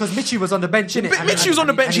substitution. Because Michi was on the bench, innit? Michi was on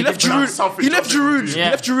the bench. He left Giroud. He left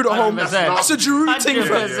Giroud at home. That's a Giroud thing.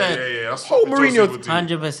 Yeah. That's whole Mourinho.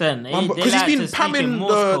 100%. Because he's been pamming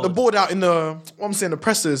the board out in the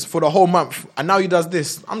presses for the whole month, and now he does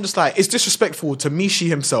this. I'm just like, it's disrespectful to Michi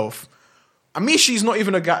himself. And Michi's not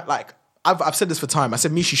even a guy like I've said this for time. I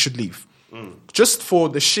said Michi should leave. Just for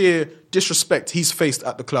the sheer disrespect he's faced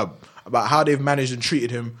at the club about how they've managed and treated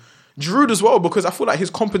him. Giroud as well, because I feel like his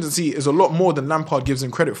competency is a lot more than Lampard gives him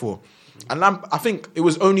credit for. And I think it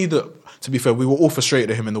was only to be fair, we were all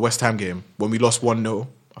frustrated at him in the West Ham game when we lost 1-0.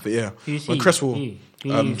 I think, when Cresswell,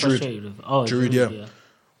 Giroud, yeah.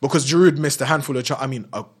 Because Giroud missed a handful of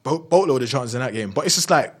a boatload of chances in that game. But it's just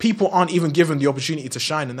like, people aren't even given the opportunity to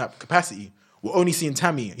shine in that capacity. We're only seeing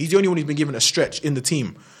Tammy. He's the only one who's been given a stretch in the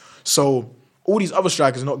team. So all these other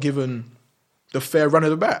strikers are not given the fair run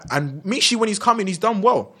of the bat. And Michi, when he's coming, he's done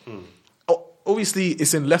well. Obviously,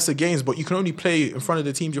 it's in lesser games, but you can only play in front of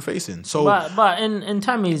the teams you're facing. So, but in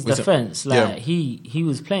Tammy's defense, he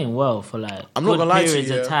was playing well for I'm not gonna lie to you,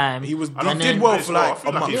 periods of time. He did well for like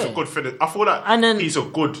a month. He's a good finish. I feel like he's a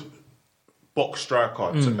good box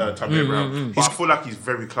striker, Tammy Abraham. But I feel like he's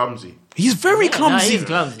very clumsy. He's very clumsy. He's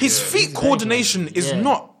clumsy. His feet coordination is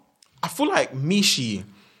not. I feel like Mishi.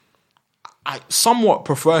 I somewhat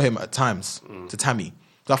prefer him at times to Tammy.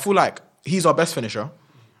 I feel like he's our best finisher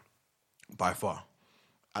by far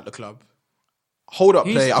at the club. Hold up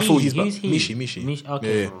play. I feel he's Mishi.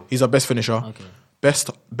 Okay. Yeah. He's our best finisher. Okay.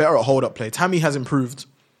 Better at hold up play. Tammy has improved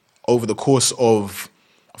over the course of.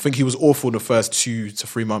 I think he was awful the first 2 to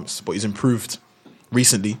 3 months, but he's improved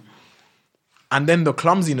recently. And then the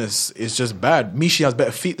clumsiness is just bad. Mishi has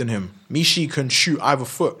better feet than him. Mishi can shoot either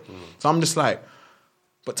foot. So I'm just like,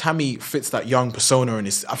 but Tammy fits that young persona, and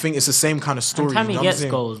I think it's the same kind of story. And Tammy gets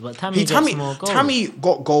goals, but Tammy gets more goals. Tammy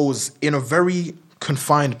got goals in a very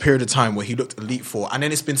confined period of time where he looked elite for, and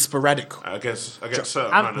then it's been sporadic against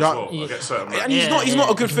certain men as well. Against certain men. And he's not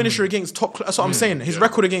a good finisher against top. That's what I'm saying. His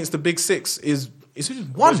record against the big six is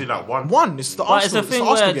one. Is it like one? One. It's the Arsenal. It's a thing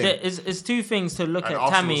where it's two things to look at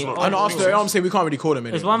Tammy. And Arsenal, I'm saying we can't really call him.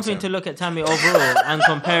 It's one thing to look at Tammy overall and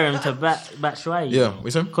compare him to Batshuayi. Yeah,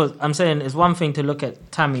 we saying? Because I'm saying it's one thing to look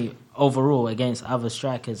at Tammy overall against other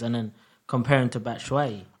strikers and then compare him to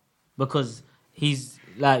Batshuayi, because he's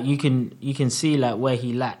like you can see like where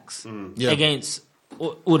he lacks against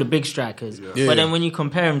all the big strikers. But then when you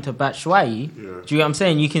compare him to Batshuayi, do you know what I'm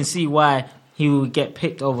saying? You can see why he will get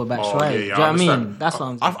picked over Batshuayi. Do you know what I mean? That's what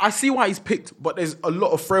I'm saying. I see why he's picked, but there's a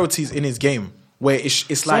lot of frailties in his game where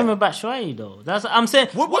it's like... Same with Batshuayi though. That's what I'm saying.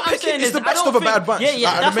 What I'm saying is the best of a bad bunch.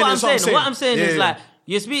 Yeah, that's what I'm saying. What I'm saying is like,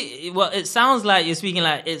 it sounds like you're speaking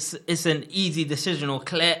like it's an easy decision or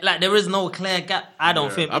clear. Like there is no clear gap. I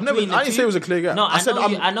don't think. I didn't say it was a clear gap. No,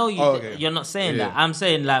 I know you. Okay. You're not saying that. I'm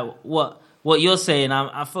saying like what you're saying.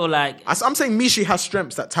 I feel like I'm saying Mishi has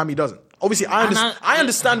strengths that Tammy doesn't. Obviously, I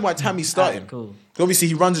understand why Tammy's starting. Cool. Obviously,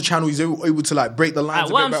 he runs a channel. He's able to like break the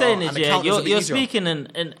lines. What I'm saying is, you're speaking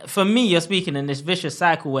in. For me, you're speaking in this vicious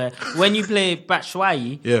cycle where when you play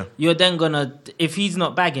Batshuayi, you're then gonna, if he's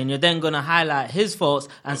not bagging, you're then gonna highlight his faults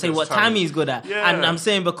and say what Tammy's good at. Yeah. And I'm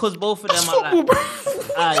saying because both of them are like,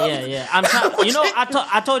 I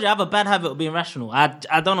told you I have a bad habit of being rational. I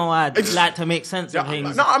don't know why I like to make sense of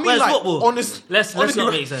things. No, I mean like football. Let's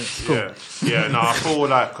not make sense. Cool. Yeah. No, I feel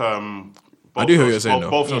like. I do hear what you're saying.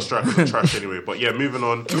 Both those strikers are trash anyway. But yeah, moving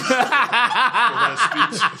on.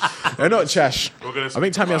 They're not trash. I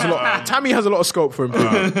think Tammy has a lot. Tammy has a lot of scope for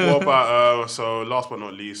improvement. What about? So last but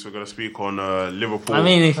not least, we're going to speak on Liverpool. I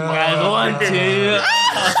mean, if you guys want to,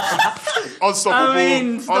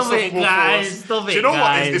 unstoppable. Stop it, guys. Stop it. Do you know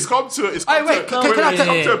what? It's come to. It's come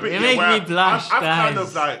to a bit. You make me blush, I've guys. kind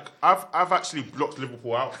of like. I've actually blocked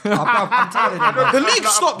Liverpool out. I'm telling you. The league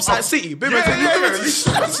stops at City. No, we ain't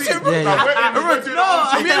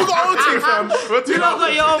got our own team, fam. You not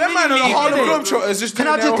got your own Them man are the Harlem Globetrotters.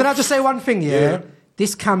 Can I just say one thing? Yeah,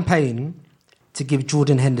 this campaign to give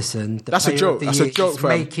Jordan Henderson the That's a joke. That's a joke,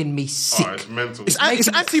 fam. Making me sick. It's mental. It's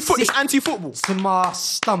anti-football. To my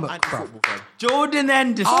stomach, bro. Jordan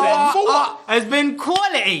Henderson has been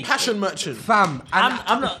quality. Passion merchant, fam.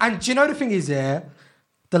 I'm not. And do you know the thing is, the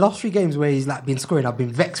last 3 games where he's like been scoring, I've been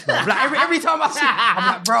vexed, bro. Like every time I see,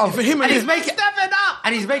 I'm like, bro. For him, and he's making stepping up,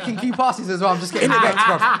 and he's making key passes as well. I'm just getting vexed,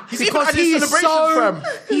 bro. Because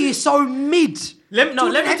he is so mid. Let me tell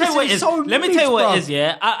you what it is. Let me tell you what it is.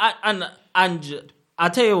 Yeah, I'll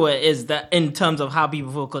tell you what it is that in terms of how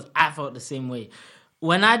people feel, because I felt the same way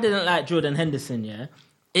when I didn't like Jordan Henderson. Yeah,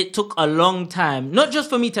 it took a long time, not just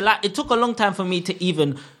for me to like. It took a long time for me to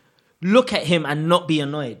even look at him and not be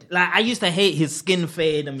annoyed. Like I used to hate his skin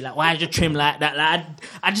fade and be like, "Why'd you trim like that?" Like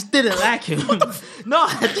I just didn't like him. No,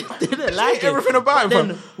 I just didn't like him. Everything about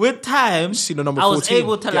him. With time, I was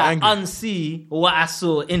able to like unsee what I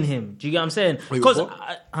saw in him. Do you get what I'm saying? Because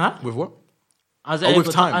with what? I was able to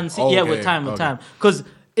unsee. With time. Because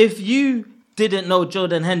if you didn't know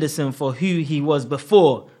Jordan Henderson for who he was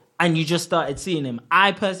before, and you just started seeing him,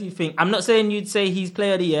 I personally think, I'm not saying you'd say he's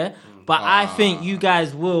player of the year, but I think you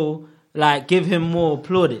guys will like give him more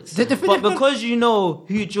plaudits. But because you know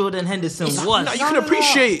who Jordan Henderson was, you can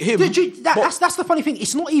appreciate him. That's the funny thing.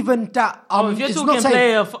 It's not even that. If you're talking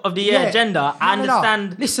player of the year agenda, I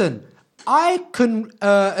understand. Listen, I can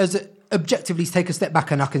objectively take a step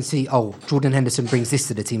back and I can see, Jordan Henderson brings this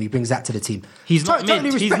to the team, he brings that to the team. He's not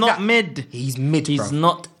mid. He's not mid. He's mid, bro. He's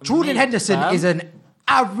not Jordan Henderson is an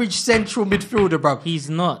average central midfielder, bro. He's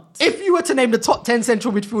not. If you were to name the top 10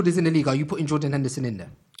 central midfielders in the league, are you putting Jordan Henderson in there?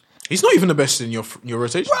 He's not even the best in your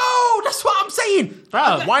rotation. Bro, that's what I'm saying. saying.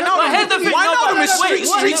 Bro, why not? Here's the thing. Why not?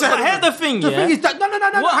 Streets ahead. Here's the thing. The thing is that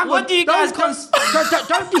hang What on. do you guys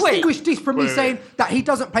don't distinguish this from me saying that he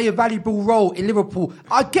doesn't play a valuable role in Liverpool.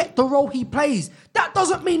 I get the role he plays. That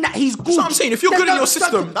doesn't mean that he's good. That's what I'm saying. If you're good in your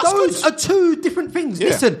system, that's those good. are two different things. Yeah.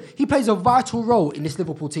 Listen, he plays a vital role in this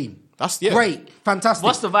Liverpool team. That's great, fantastic.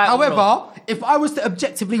 What's the vital However, role? if I was to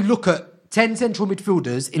objectively look at 10 central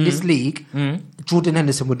midfielders in this league, Jordan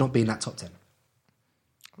Henderson would not be in that top 10.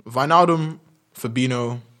 Wijnaldum,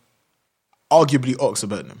 Fabinho, arguably Ox are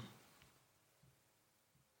better than him.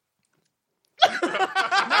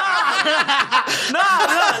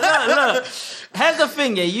 Look. Here's the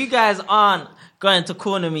thing, yeah. You guys aren't going to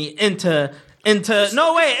corner me into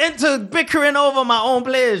bickering over my own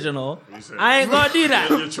players, you know. I ain't gonna do that.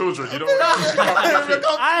 Your children, you don't.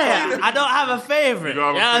 I don't have a favorite. You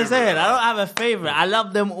don't have a know what I'm favourite. saying? I don't have a favorite. I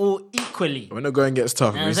love them all equally. When the going gets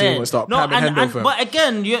tough, You know we what see I'm him start saying? pamming Hendo for him. But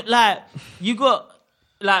again, do you know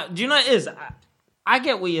what it is? I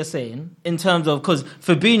get what you're saying in terms of, because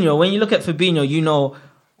Fabinho, when you look at Fabinho, you know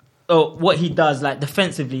what he does, like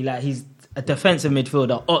defensively, like he's a defensive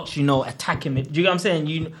midfielder. Ox, attacking mid. Do you get what I'm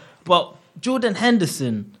saying? But Jordan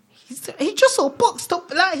Henderson, he just so boxed up.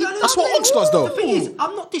 Like That's what Ox does, though. The thing is,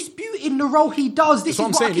 I'm not disputing the role he does. This That's what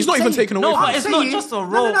I'm is saying. He's not even taking away No, from but it. it's not just a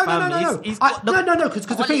role, family. No, because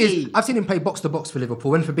the thing is, I've seen him play box to box for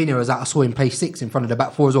Liverpool. When Fabinho was out, I saw him play 6 in front of the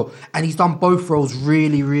back 4 as well, and he's done both roles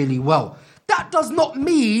really, really well. That does not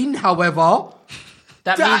mean, however,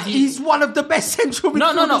 that means he's one of the best central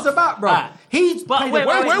midfielders about, bro. Right. He's But played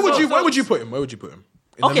Where would you put him? Where would you put him?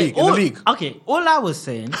 In the league. Okay, all I was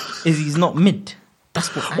saying is he's not mid.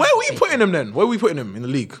 That's what. Where were you putting him then? Where were we putting him in the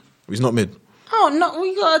league? He's not mid. Oh no,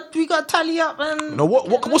 we got to tally up and. No,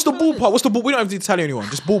 what's the ballpark? What's the ball? We don't have to tally anyone.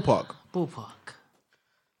 Just ballpark.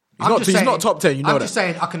 He's not top 10. You know I'm that. just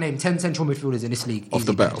saying I can name 10 central midfielders in this league. Off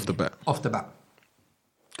the bat.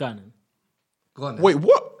 Go on. Go on then. Wait,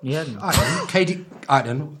 what? Yeah. No. Alright then, KD. Alright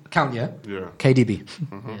then, count yeah. KDB.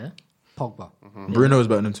 Yeah. Pogba. Bruno is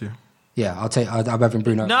better than 2. Yeah, I'm having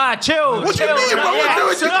Bruno. Nah, chill. What do you mean, bro? Yeah.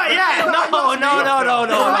 What do you mean? No.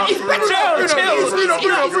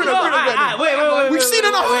 Wait. We've seen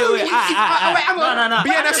enough. No.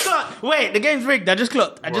 BNS. Wait, the game's rigged. I just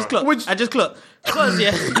clocked. Cause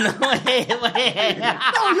yeah. Wait. No.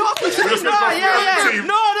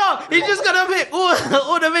 He's just gonna pick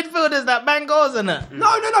all the midfielders that bang goals in it. No.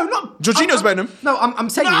 Jorginho's better than him. No, I'm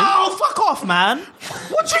saying. No, fuck off, man.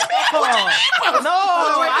 What you mean? No,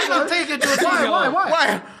 I can take a Jorginho.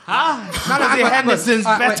 Why? Huh? Henderson's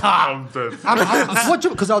better. I'm dead.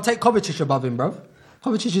 Because I'll take Kovacic above him, bro.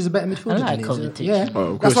 Kovacic is a better midfielder I like than he is. Kovacic. Yeah, Oh,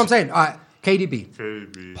 of that's course. what I'm saying. All right, KDB,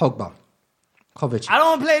 Pogba, Kovacic. I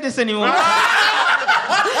don't play this anymore. Bro, I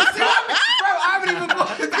haven't even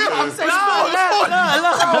got to that. I'm saying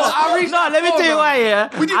No, let me tell you why, yeah.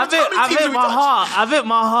 I bet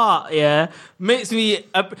my heart, yeah, makes me.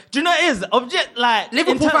 Do you know what it is? Object, like.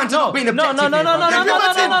 Liverpool fans are not being objective. No. It's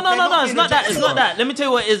not that. They're It's not not that. Let me tell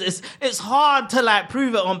you what it is. It's hard to, like,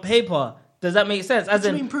 prove it on paper. Does that make sense? As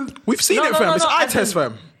in, We've seen it, fam. It's eye test,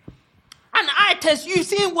 fam. An eye test. You've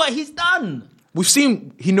seen what he's done. We've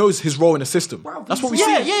seen he knows his role in the system. That's what we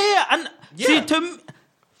see. Yeah. And see, to me,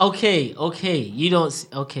 okay. You don't.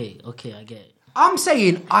 Okay. I get it. I'm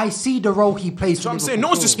saying I see the role he plays. So I'm saying no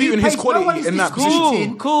one's disputing his quality in that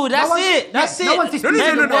position. Cool. That's it. No one's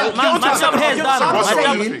disputing. No. My job here is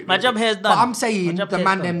done. My job here is done. But I'm saying My job the here is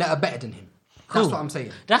man done. them that are better than him. That's what I'm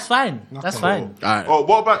saying. That's fine. That's fine. All right. Oh,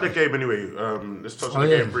 what about the game anyway? Let's touch on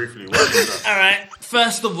the game briefly. What is that? All right.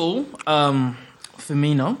 First of all,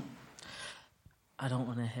 Firmino. I don't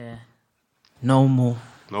want to hear no more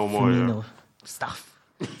Firmino stuff.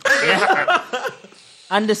 Yeah.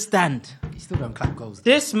 Understand. He still don't clap goals.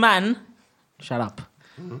 This man, shut up.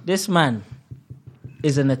 This man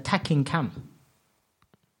is an attacking cam.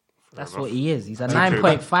 That's what he is. He's a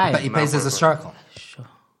 9.5. But he plays as a striker. Sure.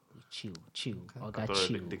 Chill. Okay,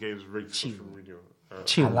 chill. The game's rigged.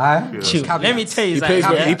 Chill. Lie? Chill. Let me tell you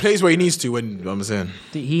He plays where he needs to. When I'm saying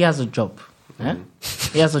he has a job. Eh?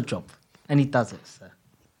 He has a job. And he does it, sir.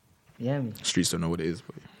 Yeah, me. streets don't know what it is.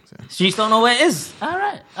 But, Streets don't know where it is. All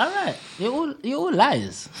right. You're all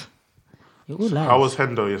liars. How was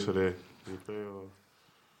Hendo yesterday? Did he play or...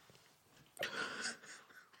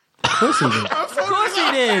 course he did. Of course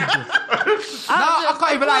he did. I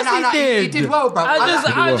can't even lie. He did well, bro.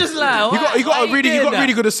 I just like He got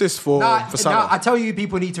really good assists for Salah. I tell you,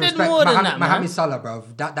 people need to respect Mohamed Salah, bro.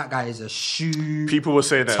 That guy is a shoe. People were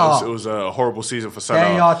saying that it was a horrible season for Salah.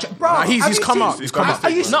 They are, bro. He's come up. He's come up.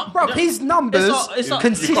 Bro, his numbers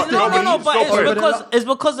consistent. No, but it's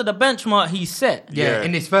because of the benchmark he set. Yeah,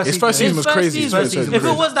 in his first season was crazy. If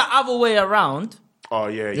it was the other way around. Oh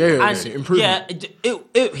yeah.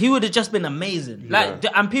 He would have just been amazing.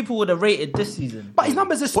 And people would have rated this season. But his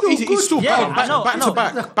numbers are still good. He's still back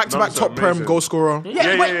to back top prem goal scorer. So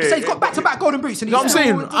he's got back to back golden boots. You know what I'm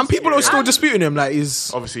saying? And people are still disputing him. Like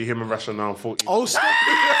he's obviously him and Rashford now 40. Oh, stop! Look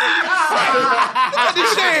at the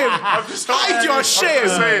shame. I'm just hide your shame.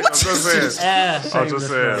 I'm just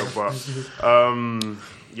saying. But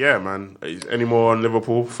yeah, man. Any more on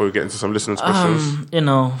Liverpool before we get into some listeners' questions?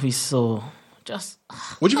 We saw. Just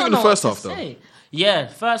what do you think of the first half, though? Yeah,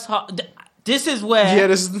 first half. This is where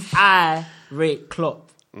I rate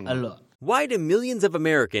Klopp a lot. Why do millions of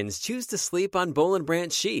Americans choose to sleep on Boll &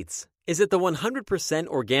 Branch sheets? Is it the 100%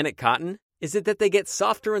 organic cotton? Is it that they get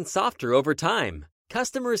softer and softer over time?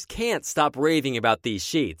 Customers can't stop raving about these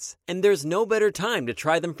sheets, and there's no better time to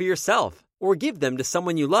try them for yourself or give them to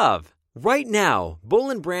someone you love. Right now,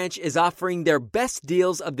 Boll & Branch is offering their best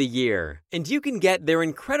deals of the year, and you can get their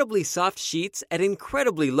incredibly soft sheets at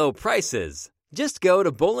incredibly low prices. Just go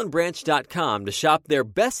to bollandbranch.com to shop their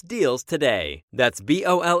best deals today. That's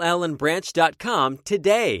BOLLandbranch.com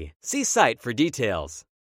today. See site for details.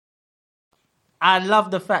 I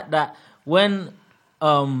love the fact that when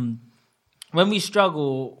we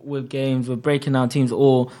struggle with games, with breaking down teams,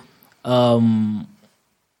 or when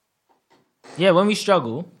we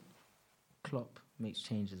struggle, Klopp makes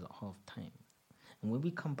changes at half time, and when we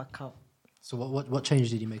come back out. So what change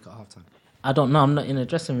did he make at half time? I don't know. I'm not in the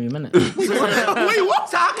dressing room, innit? Wait, what?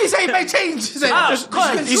 So how can you say he made change? He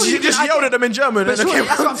just yelled at them in German. That's what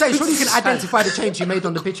I'm saying. Surely you can identify the change he made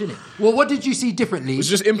on the pitch, innit? Well, what did you see differently? It was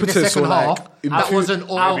just impetus in the second half. That wasn't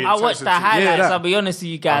all. I watched the highlights. I'll be honest with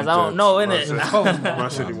you guys. I don't know, innit? I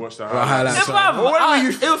said he watched the highlights.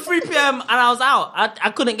 It was 3 p.m. and I was out. I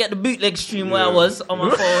couldn't get the bootleg stream where I was on my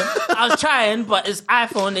phone. I was trying, but it's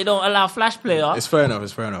iPhone. They don't allow flash player. It's fair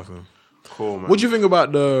enough. Man. Cool, man. What do you think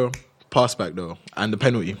about the pass back though, and the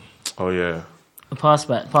penalty? Oh yeah, the pass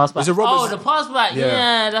back. The pass back.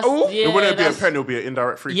 Yeah, that's. It wouldn't be a pen. It'll be an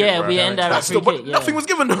indirect free kick. Yeah, it'll be an indirect free kick. Nothing was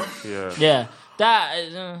given though. Yeah. That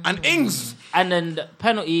and Ings, and then the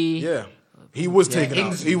penalty. Yeah. He was taken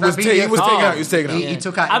out. He was taken out. He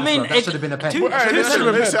took out. I mean, that should have been a penalty. It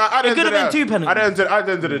could have been 2 penalties. At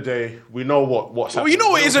the end of the day, we know what's happening. Well, you know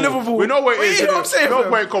what it is in Liverpool. We know what it is. You know what I'm saying? No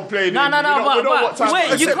point complaining. No. But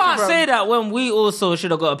wait, you can't say that when we also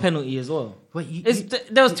should have got a penalty as well.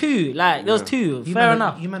 There was 2. There was 2. Fair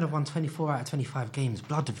enough. You might have won 24 out of 25 games.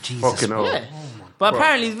 Blood of Jesus. Fucking hell. Yeah. But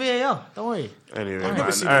apparently it's VAR. Don't worry.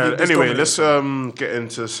 Anyway, let's get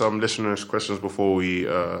into some listeners' questions before we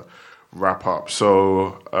wrap up.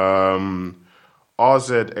 So,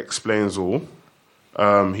 RZ explains all.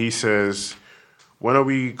 He says, when are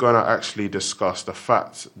we going to actually discuss the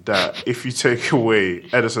fact that if you take away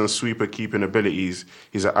Ederson's sweeper keeping abilities,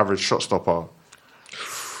 he's an average shot stopper?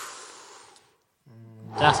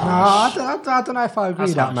 I don't know if I agree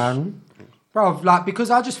with that, man. Bro,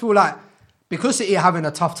 because I just feel like because City are having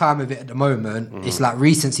a tough time with it at the moment, it's like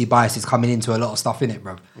recency bias is coming into a lot of stuff in it,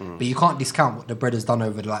 bro. But you can't discount what the bread has done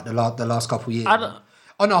over the last couple of years.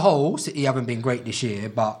 On the whole, City haven't been great this year,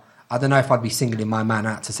 but I don't know if I'd be singling my man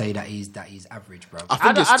out to say that he's average, bro.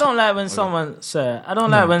 I don't like when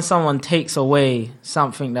when someone takes away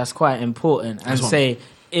something that's quite important and say,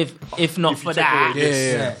 if not for that,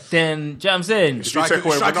 then do you know what I'm saying?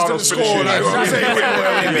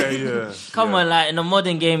 Come on, like in a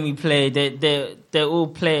modern game we play, they all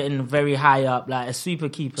playing very high up, like a sweeper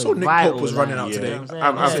keeper. So Nick Pope was running out today.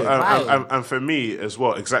 And for me as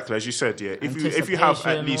well, exactly as you said, if you have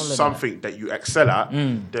at least something that you excel at,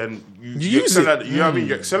 then you excel at. You know what I mean?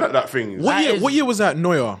 You excel at that thing. What year was that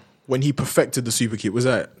Neuer? When he perfected the super keep, was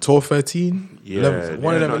that 12, 13? Yeah, 11,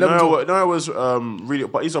 one of them. No, it was really,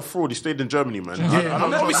 but he's a fraud. He stayed in Germany, man.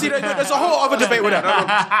 Obviously, there's a whole other debate with that.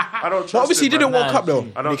 I don't trust obviously, him, he didn't World Cup though.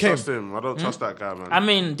 I don't trust him. I don't trust that guy, man. I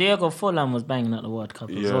mean, Diego Forlan was banging at the World Cup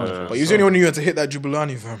as well. But he was the only one who had to hit that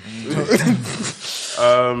Jubelani,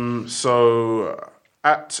 fam. So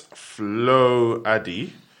at Flo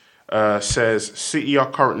Addy says City are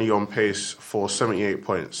currently on pace for 78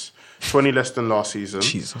 points. 20 less than last season.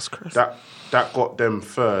 Jesus Christ. That got them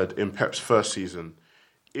third in Pep's first season.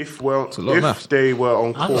 If they were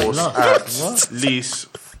on course at least...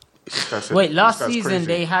 Wait, last season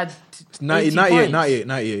they had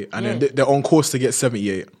 98, and then they're on course to get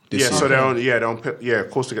 78. So they're on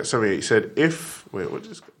course to get 78. He said what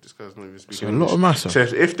this guy's not even speaking English. A lot of mass. He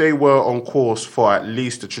said if they were on course for at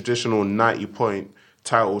least the traditional 90-point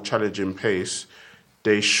title challenging pace,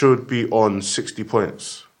 they should be on 60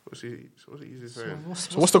 points. What's he saying?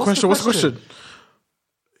 So what's the question?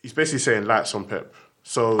 He's basically saying lights on Pep.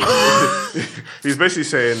 So he's basically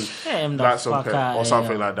saying lights on Pep or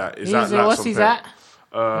something like that. Is that lights on Pep?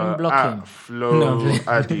 At Flo,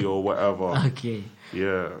 Addy or whatever. Okay.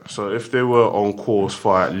 Yeah. So if they were on course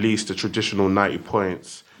for at least the traditional 90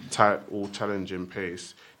 points, title challenging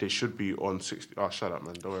pace, they should be on 60. Oh, shut up,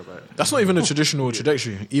 man. Don't worry about it. That's not even a traditional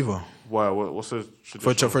trajectory either. Why? What's the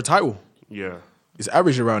traditional? For a title? Yeah. It's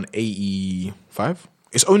average around 85.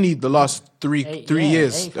 It's only the last three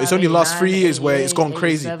years. It's only the last 3 years where it's gone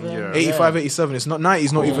crazy. 85, 87. It's not 90.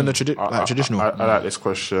 It's not even the traditional. I like this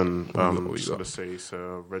question. Just to say,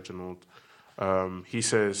 Sir Reginald. He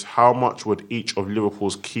says, how much would each of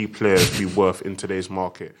Liverpool's key players be worth in today's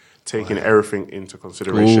market, taking everything into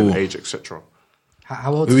consideration, age, etc.?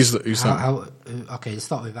 How old is okay, let's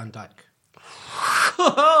start with Van Dijk.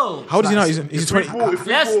 How old is he now? He's 20.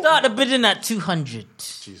 Let's start the bidding at 200.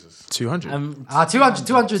 Jesus. 200.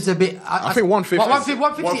 200 is a bit. I think 150.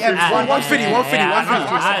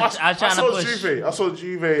 150. I saw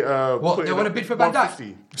Juve. What? They want to bid for Van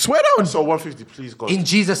Dijk? Swear down. I saw 150. Please, God. In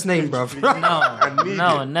Jesus' name, bro.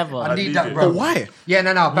 No, never. I need that, bro. But why? Yeah,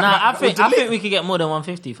 no. I think we could get more than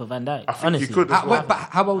 150 for Van Dijk. I think honestly. you could. But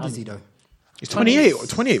how old is he though? He's 28 or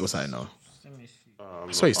something now.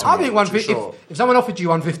 So he's I think 150. If someone offered you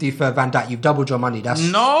 150 for Van Dijk, you've doubled your money. That's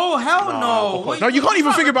no, hell no. No, you can't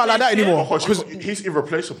even think about it like that anymore. Because he's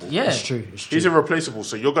irreplaceable. Yeah, it's true. He's irreplaceable.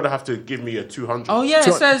 So you're gonna have to give me a 200. Oh yeah,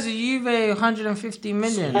 it says Juve 150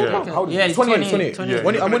 million. Yeah, he's 28.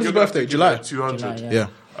 And when's his birthday? July. 200. Yeah.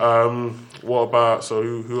 What about? So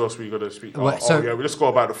who else we got to speak? Let's go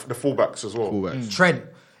about the fullbacks as well. Trent.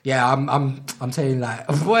 Yeah, I'm saying like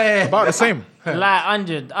where about the same. Like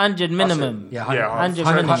 100 minimum. Yeah, 100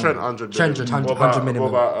 minimum. 100 minimum. What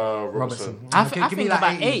about Robertson? I think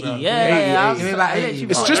about 80. Give me about 80.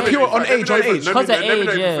 It's just pure on age. Because of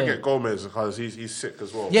age, yeah. Forget Gomez because he's sick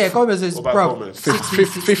as well. Yeah, Gomez is bro.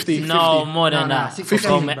 50. No, more than that. 50.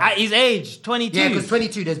 At his age, 22. Yeah, because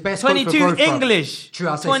 22, there's best. 22 English. True,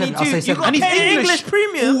 I'll say 22. You got and he's English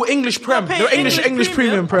premium. Ooh, English prem. The English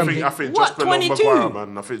premium prem. I think just below Maguire,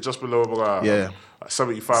 man. I think just below Maguire. Yeah.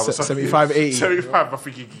 75 or something. 75, 80. 75, I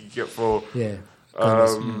think you can get for. Yeah.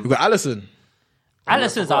 You got Alisson.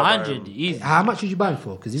 Alisson's 100. Easy. How much did you buy him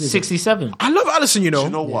for? Because he was 67. I love Alisson, you know. Do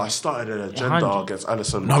you know what? I started an agenda against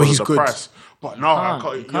Alisson. No, he's good. Price. But no, I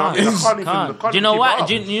can't even. Do you know what?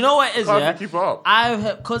 Do you know what it is? Can't keep up.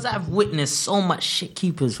 Because I've witnessed so much shit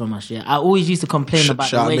keepers from us. Yeah, I always used to complain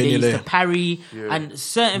about the way they used to parry and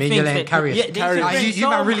certain things. You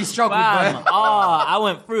might really struggle, bro. I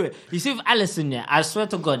went through it. You see with Alisson, yeah, I swear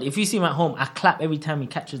to God, if you see him at home, I clap every time he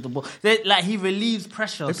catches the ball. Like he relieves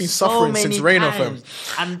pressure. They've been suffering since rain off him.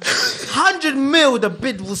 And 100 mil, the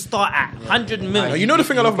bid will start at 100 mil. You know the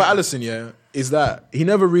thing I love about Alisson, yeah, is that he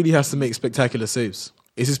never really has to make spectacular saves.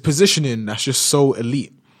 It's his positioning that's just so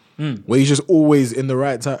elite, where he's just always in the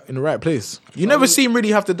right place. You never see him really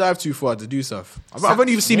have to dive too far to do stuff. I've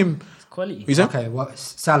only even seen him. Quality. Okay, what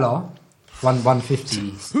Salah,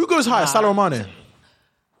 150. Who goes higher, Salah or Mane?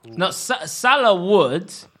 No, Salah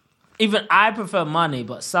would. Even I prefer Mane,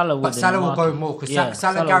 but Salah would. But Salah will go more because I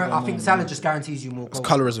think Salah just guarantees you more goals. It's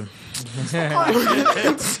colorism.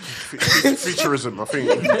 Featureism, I think.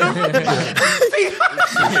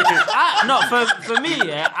 For me,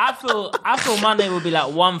 yeah, I feel Mane would be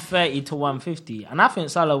like 130 to 150, and I think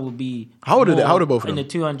Salah would be. How old are they? How old are both of in them? the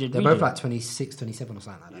 200? They're both like 26, 27 or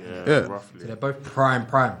something like that. Yeah, roughly. So they're both prime.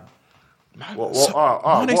 What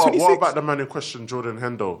about the man in question, Jordan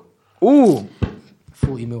Hendo? Ooh.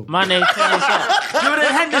 40 mil. Mane, Jordan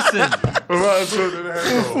Henderson.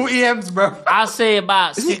 40 M's, bro. I'll say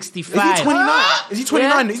about 65. Is he 29? Is he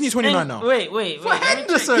 29? Isn't he 29 now? Wait.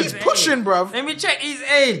 Henderson. He's pushing, bruv. Let me check his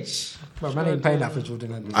age. Bro, man ain't paying that for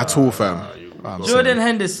Jordan Henderson. At all, fam. Jordan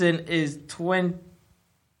Henderson is 29.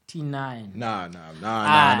 Nah.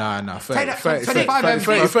 30.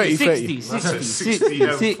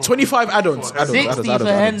 25 add-ons. 60 for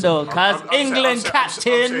Hendo, cause England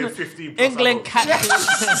captain.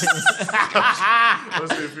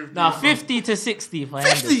 Now 50 to 60 for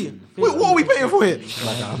 50? Henderson. Wait, what are we paying for it?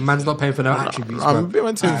 Man's not paying for no attributes. I'm a bit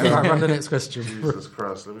run the next question. Jesus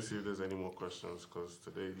Christ. Let me see if there's any more questions, because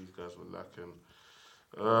today these guys were lacking.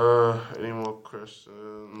 Any more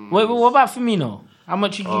questions? Wait, what about Firmino? How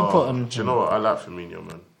much did you put on? Do you know what? I like Firmino,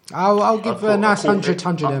 man. I'll give a nice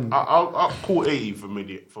 100 M. I'll call 80 for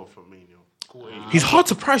Firmino. Cool 80. He's hard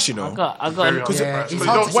to price, you know. I got.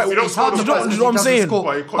 It's hard to know what I'm saying?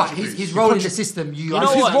 But his role in the system, his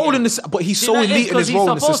role in this, but he's so elite in his role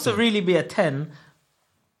in the system. He's supposed to really be a 10,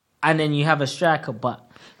 and then you have a striker,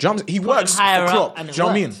 but he works for Klopp. Do you know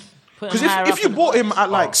what I mean? Because if you bought him at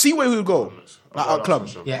like, see where he would go at our club.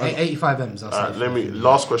 Yeah, 85 M's.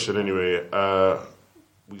 Last question anyway.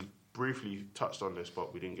 We briefly touched on this,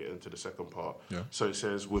 but we didn't get into the second part. Yeah. So it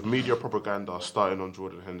says, with media propaganda starting on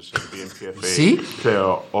Jordan Henderson being PFA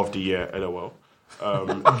Player of the Year, LOL.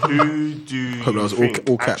 Who do you think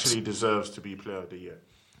all actually deserves to be Player of the Year?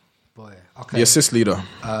 Boy, okay. The assist leader.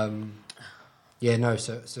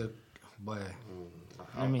 So boy.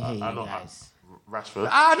 Let me hear you guys. Rashford.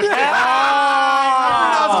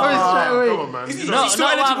 Come on, man. Is he still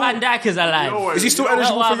eligible? Van Dijk is alive. Is he still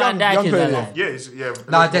eligible for young players?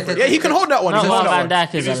 Yeah, he can hold that one. Van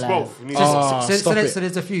Dijk is alive. So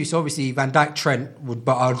there's a few. So obviously Van Dijk, Trent would,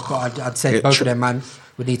 but I'd say both of them, man,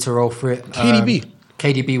 would need to roll for it.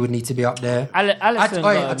 KDB would need to be up there. I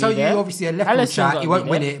tell you, obviously a left chat, he won't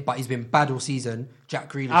win it, but he's been bad all season. Jack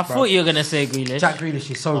Grealish. I thought you were gonna say Grealish. Jack Grealish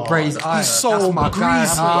is so crazy. He's so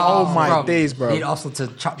greasy. Oh my days, bro. Need Arsenal to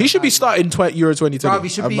chop. He should be starting Euro 2020. Bro, he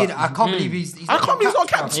should be in. I can't believe he's not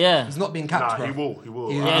capped. Yeah, he's not being capped. He will.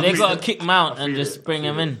 Yeah, they got to kick him out and just bring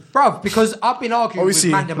him in, bro. Because I've been arguing with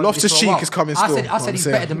Mandem. Loftus-Cheek is coming still. I said he's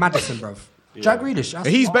better than Maddison, bro. Jack Grealish.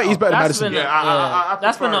 He's better than Maddison.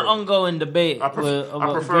 That's been an ongoing debate about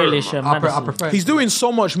Grealish and Maddison. I prefer. He's doing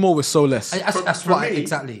so much more with so less. That's right,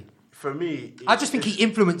 exactly. For me, I just think he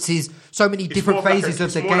influences so many different phases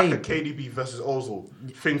of the game. It's more like a KDB versus Ozil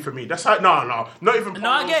thing for me. That's like not even. No,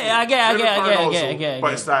 I get it.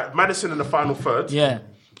 But it's like Maddison in the final third. Yeah,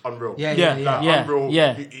 unreal. Unreal.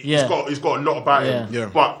 He's got a lot about him. Yeah.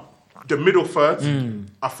 But the middle third,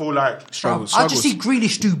 I feel like struggles. I just see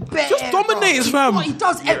Grealish do better. Just dominates, fam. What he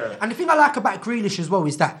does, and the thing I like about Grealish as well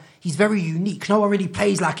is that he's very unique. No one really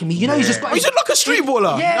plays like him. You know, he's just got. He's just like a street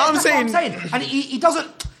baller. Yeah, you know what I'm saying. And he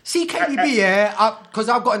doesn't. See KDB, because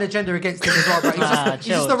I've got an agenda against him as well, bro. He's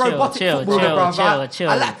just a robotic footballer, bro. Chill.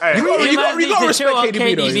 You got to respect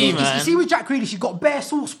KDB, though. You see with Jack Grealish, he's got bare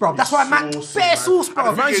sauce, bro. That's why, man. Bare sauce,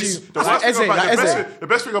 bro. The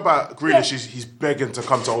best thing about Grealish is he's begging to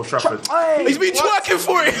come to Old Trafford. He's been twerking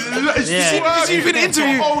for it. He's been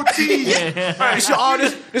interviewed.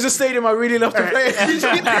 There's a stadium I really love to play.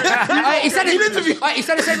 He said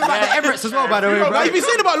the same about the Emirates as well, by the way, bro. He's been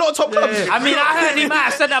saying about a lot of top clubs. I mean, I heard he might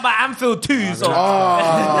have said that about Anfield too. So. You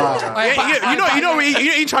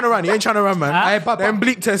ain't trying to run. You ain't trying to run, man. Them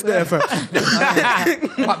bleak test there, fam.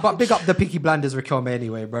 But big up the Peaky Blinders Riquelme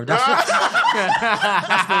anyway, bro. That's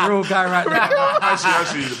the real guy right now.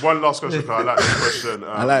 Actually, one last question. I like this question.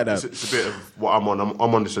 I like that. It's a bit of what I'm on.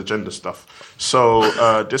 I'm on this agenda stuff. So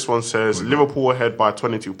this one says Liverpool ahead by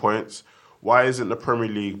 22 points. Why isn't the Premier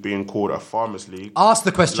League being called a Farmers League? Ask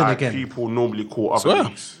the question like again. People normally call other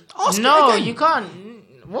leagues. No, you can't.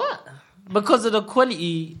 What? Because of the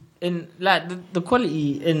quality in the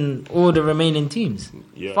quality in all the remaining teams.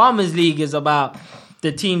 Yeah. Farmers League is about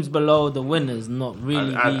the teams below the winners not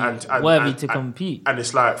really worthy to compete. And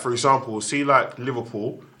it's like, for example, see like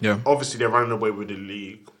Liverpool. Yeah. Obviously they're running away with the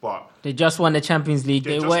league, but they just won the Champions League.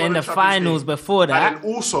 They were in the finals before that. And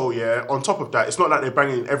then also, on top of that, it's not like they're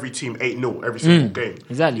banging every team 8-0 every single game.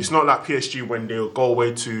 Exactly. It's not like PSG when they'll go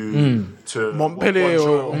away to Montpellier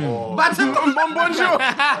or Bonjour.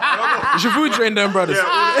 Je voudrais them brothers.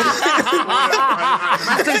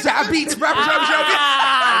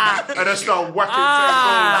 And they start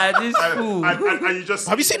whacking this fool. And you just...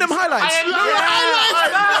 Have you seen them highlights?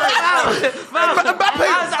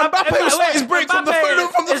 Mbappe was set his break from the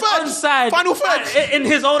final third. In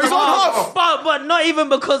his own half. But not even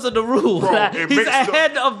because of the rule. Bro, he's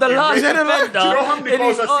ahead of the last defender.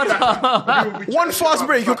 One fast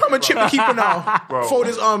break, he'll come and chip the keeper now. Bro. Fold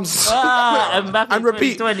his arms and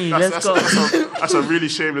repeat. Let's go. That's a really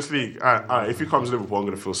shameless league. If he comes to Liverpool, I'm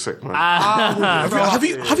going to feel sick, man. Have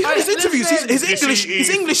you heard his interviews? His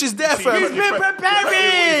English is there for him. He's been preparing.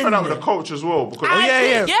 He's fed out with the coach as well.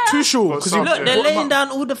 Too short. Look, they're laying down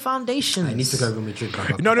all the foundations. He needs to go with Madrid.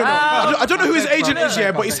 No. I don't know who his agent is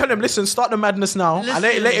yet, but he's telling him, listen, start the madness now and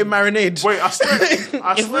let it marinade. Wait, I swear.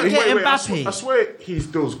 Mbappe. I swear his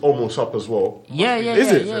deal's almost up as well. Yeah.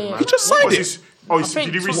 Is it? He just signed it.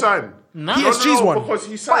 Did he resign? No. PSG's one. Because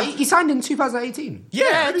he signed. He signed in 2018.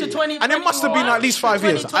 Yeah, to 2021. And it must have been at least 5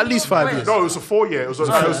 years. At least 5 years. No, it was a 4 year.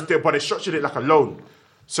 But they structured it like a loan.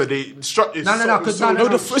 So they instructed. No.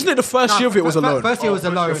 Isn't it the first year of it was a loan? First year was a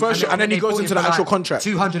loan. The first year, and then he goes into the actual contract.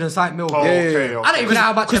 200 and something mil. Okay. I don't even know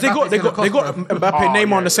how much. Because they got Mbappe and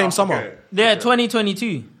Neymar in the same summer. Yeah,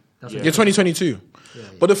 2022. Yeah, 2022.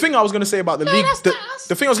 But the thing I was going to say about the league,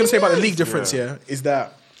 the thing I was going to say about the league difference here is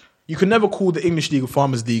that you can never call the English League a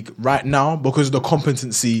Farmers League right now because of the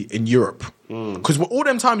competency in Europe. Because all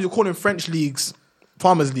them times you're calling French leagues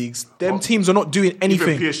Farmers Leagues, them teams are not doing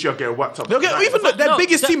anything. Even PSG are getting whacked up. Their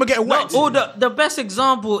biggest team are getting whacked. The best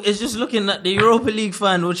example is just looking at the Europa League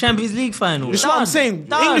final, Champions League final. That's what I'm saying.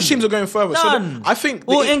 The English teams are going further. Done. So I think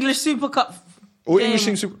English Super Cup. English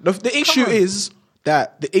teams. The issue is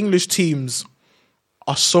that the English teams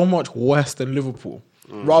are so much worse than Liverpool,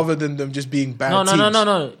 rather than them just being bad teams.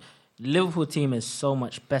 No. Liverpool team is so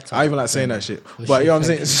much better. I even like saying that shit. But you know what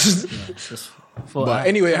I'm saying? But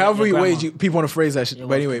anyway, however people want to phrase that shit.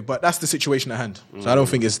 But anyway, that's the situation at hand. So I don't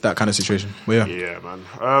think it's that kind of situation. But yeah,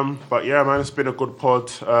 man. But yeah, man, it's been a good pod.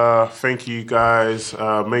 Thank you guys.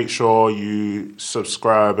 Make sure you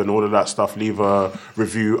subscribe and all of that stuff. Leave a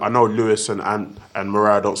review. I know Lewis and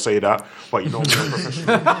Mariah don't say that, but you know, we're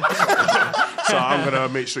professional. So I'm going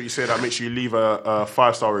to make sure you say that. Make sure you leave a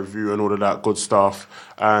 5-star review and all of that good stuff.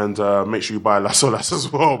 And make sure you buy Lasso as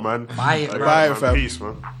well, man. Buy it, bro. Buy it, fam. Peace,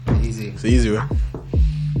 man. Easy. It's easy, man.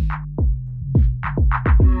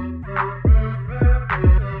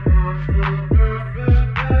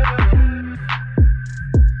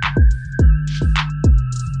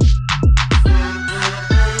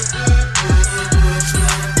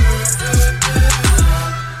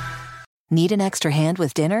 Need an extra hand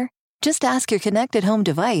with dinner? Just ask your connected home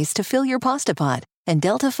device to fill your pasta pot, and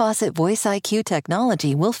Delta Faucet Voice IQ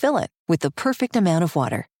technology will fill it with the perfect amount of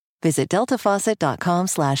water. Visit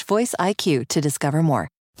deltafaucet.com/voice IQ to discover more.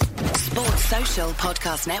 Sports Social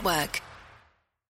Podcast Network.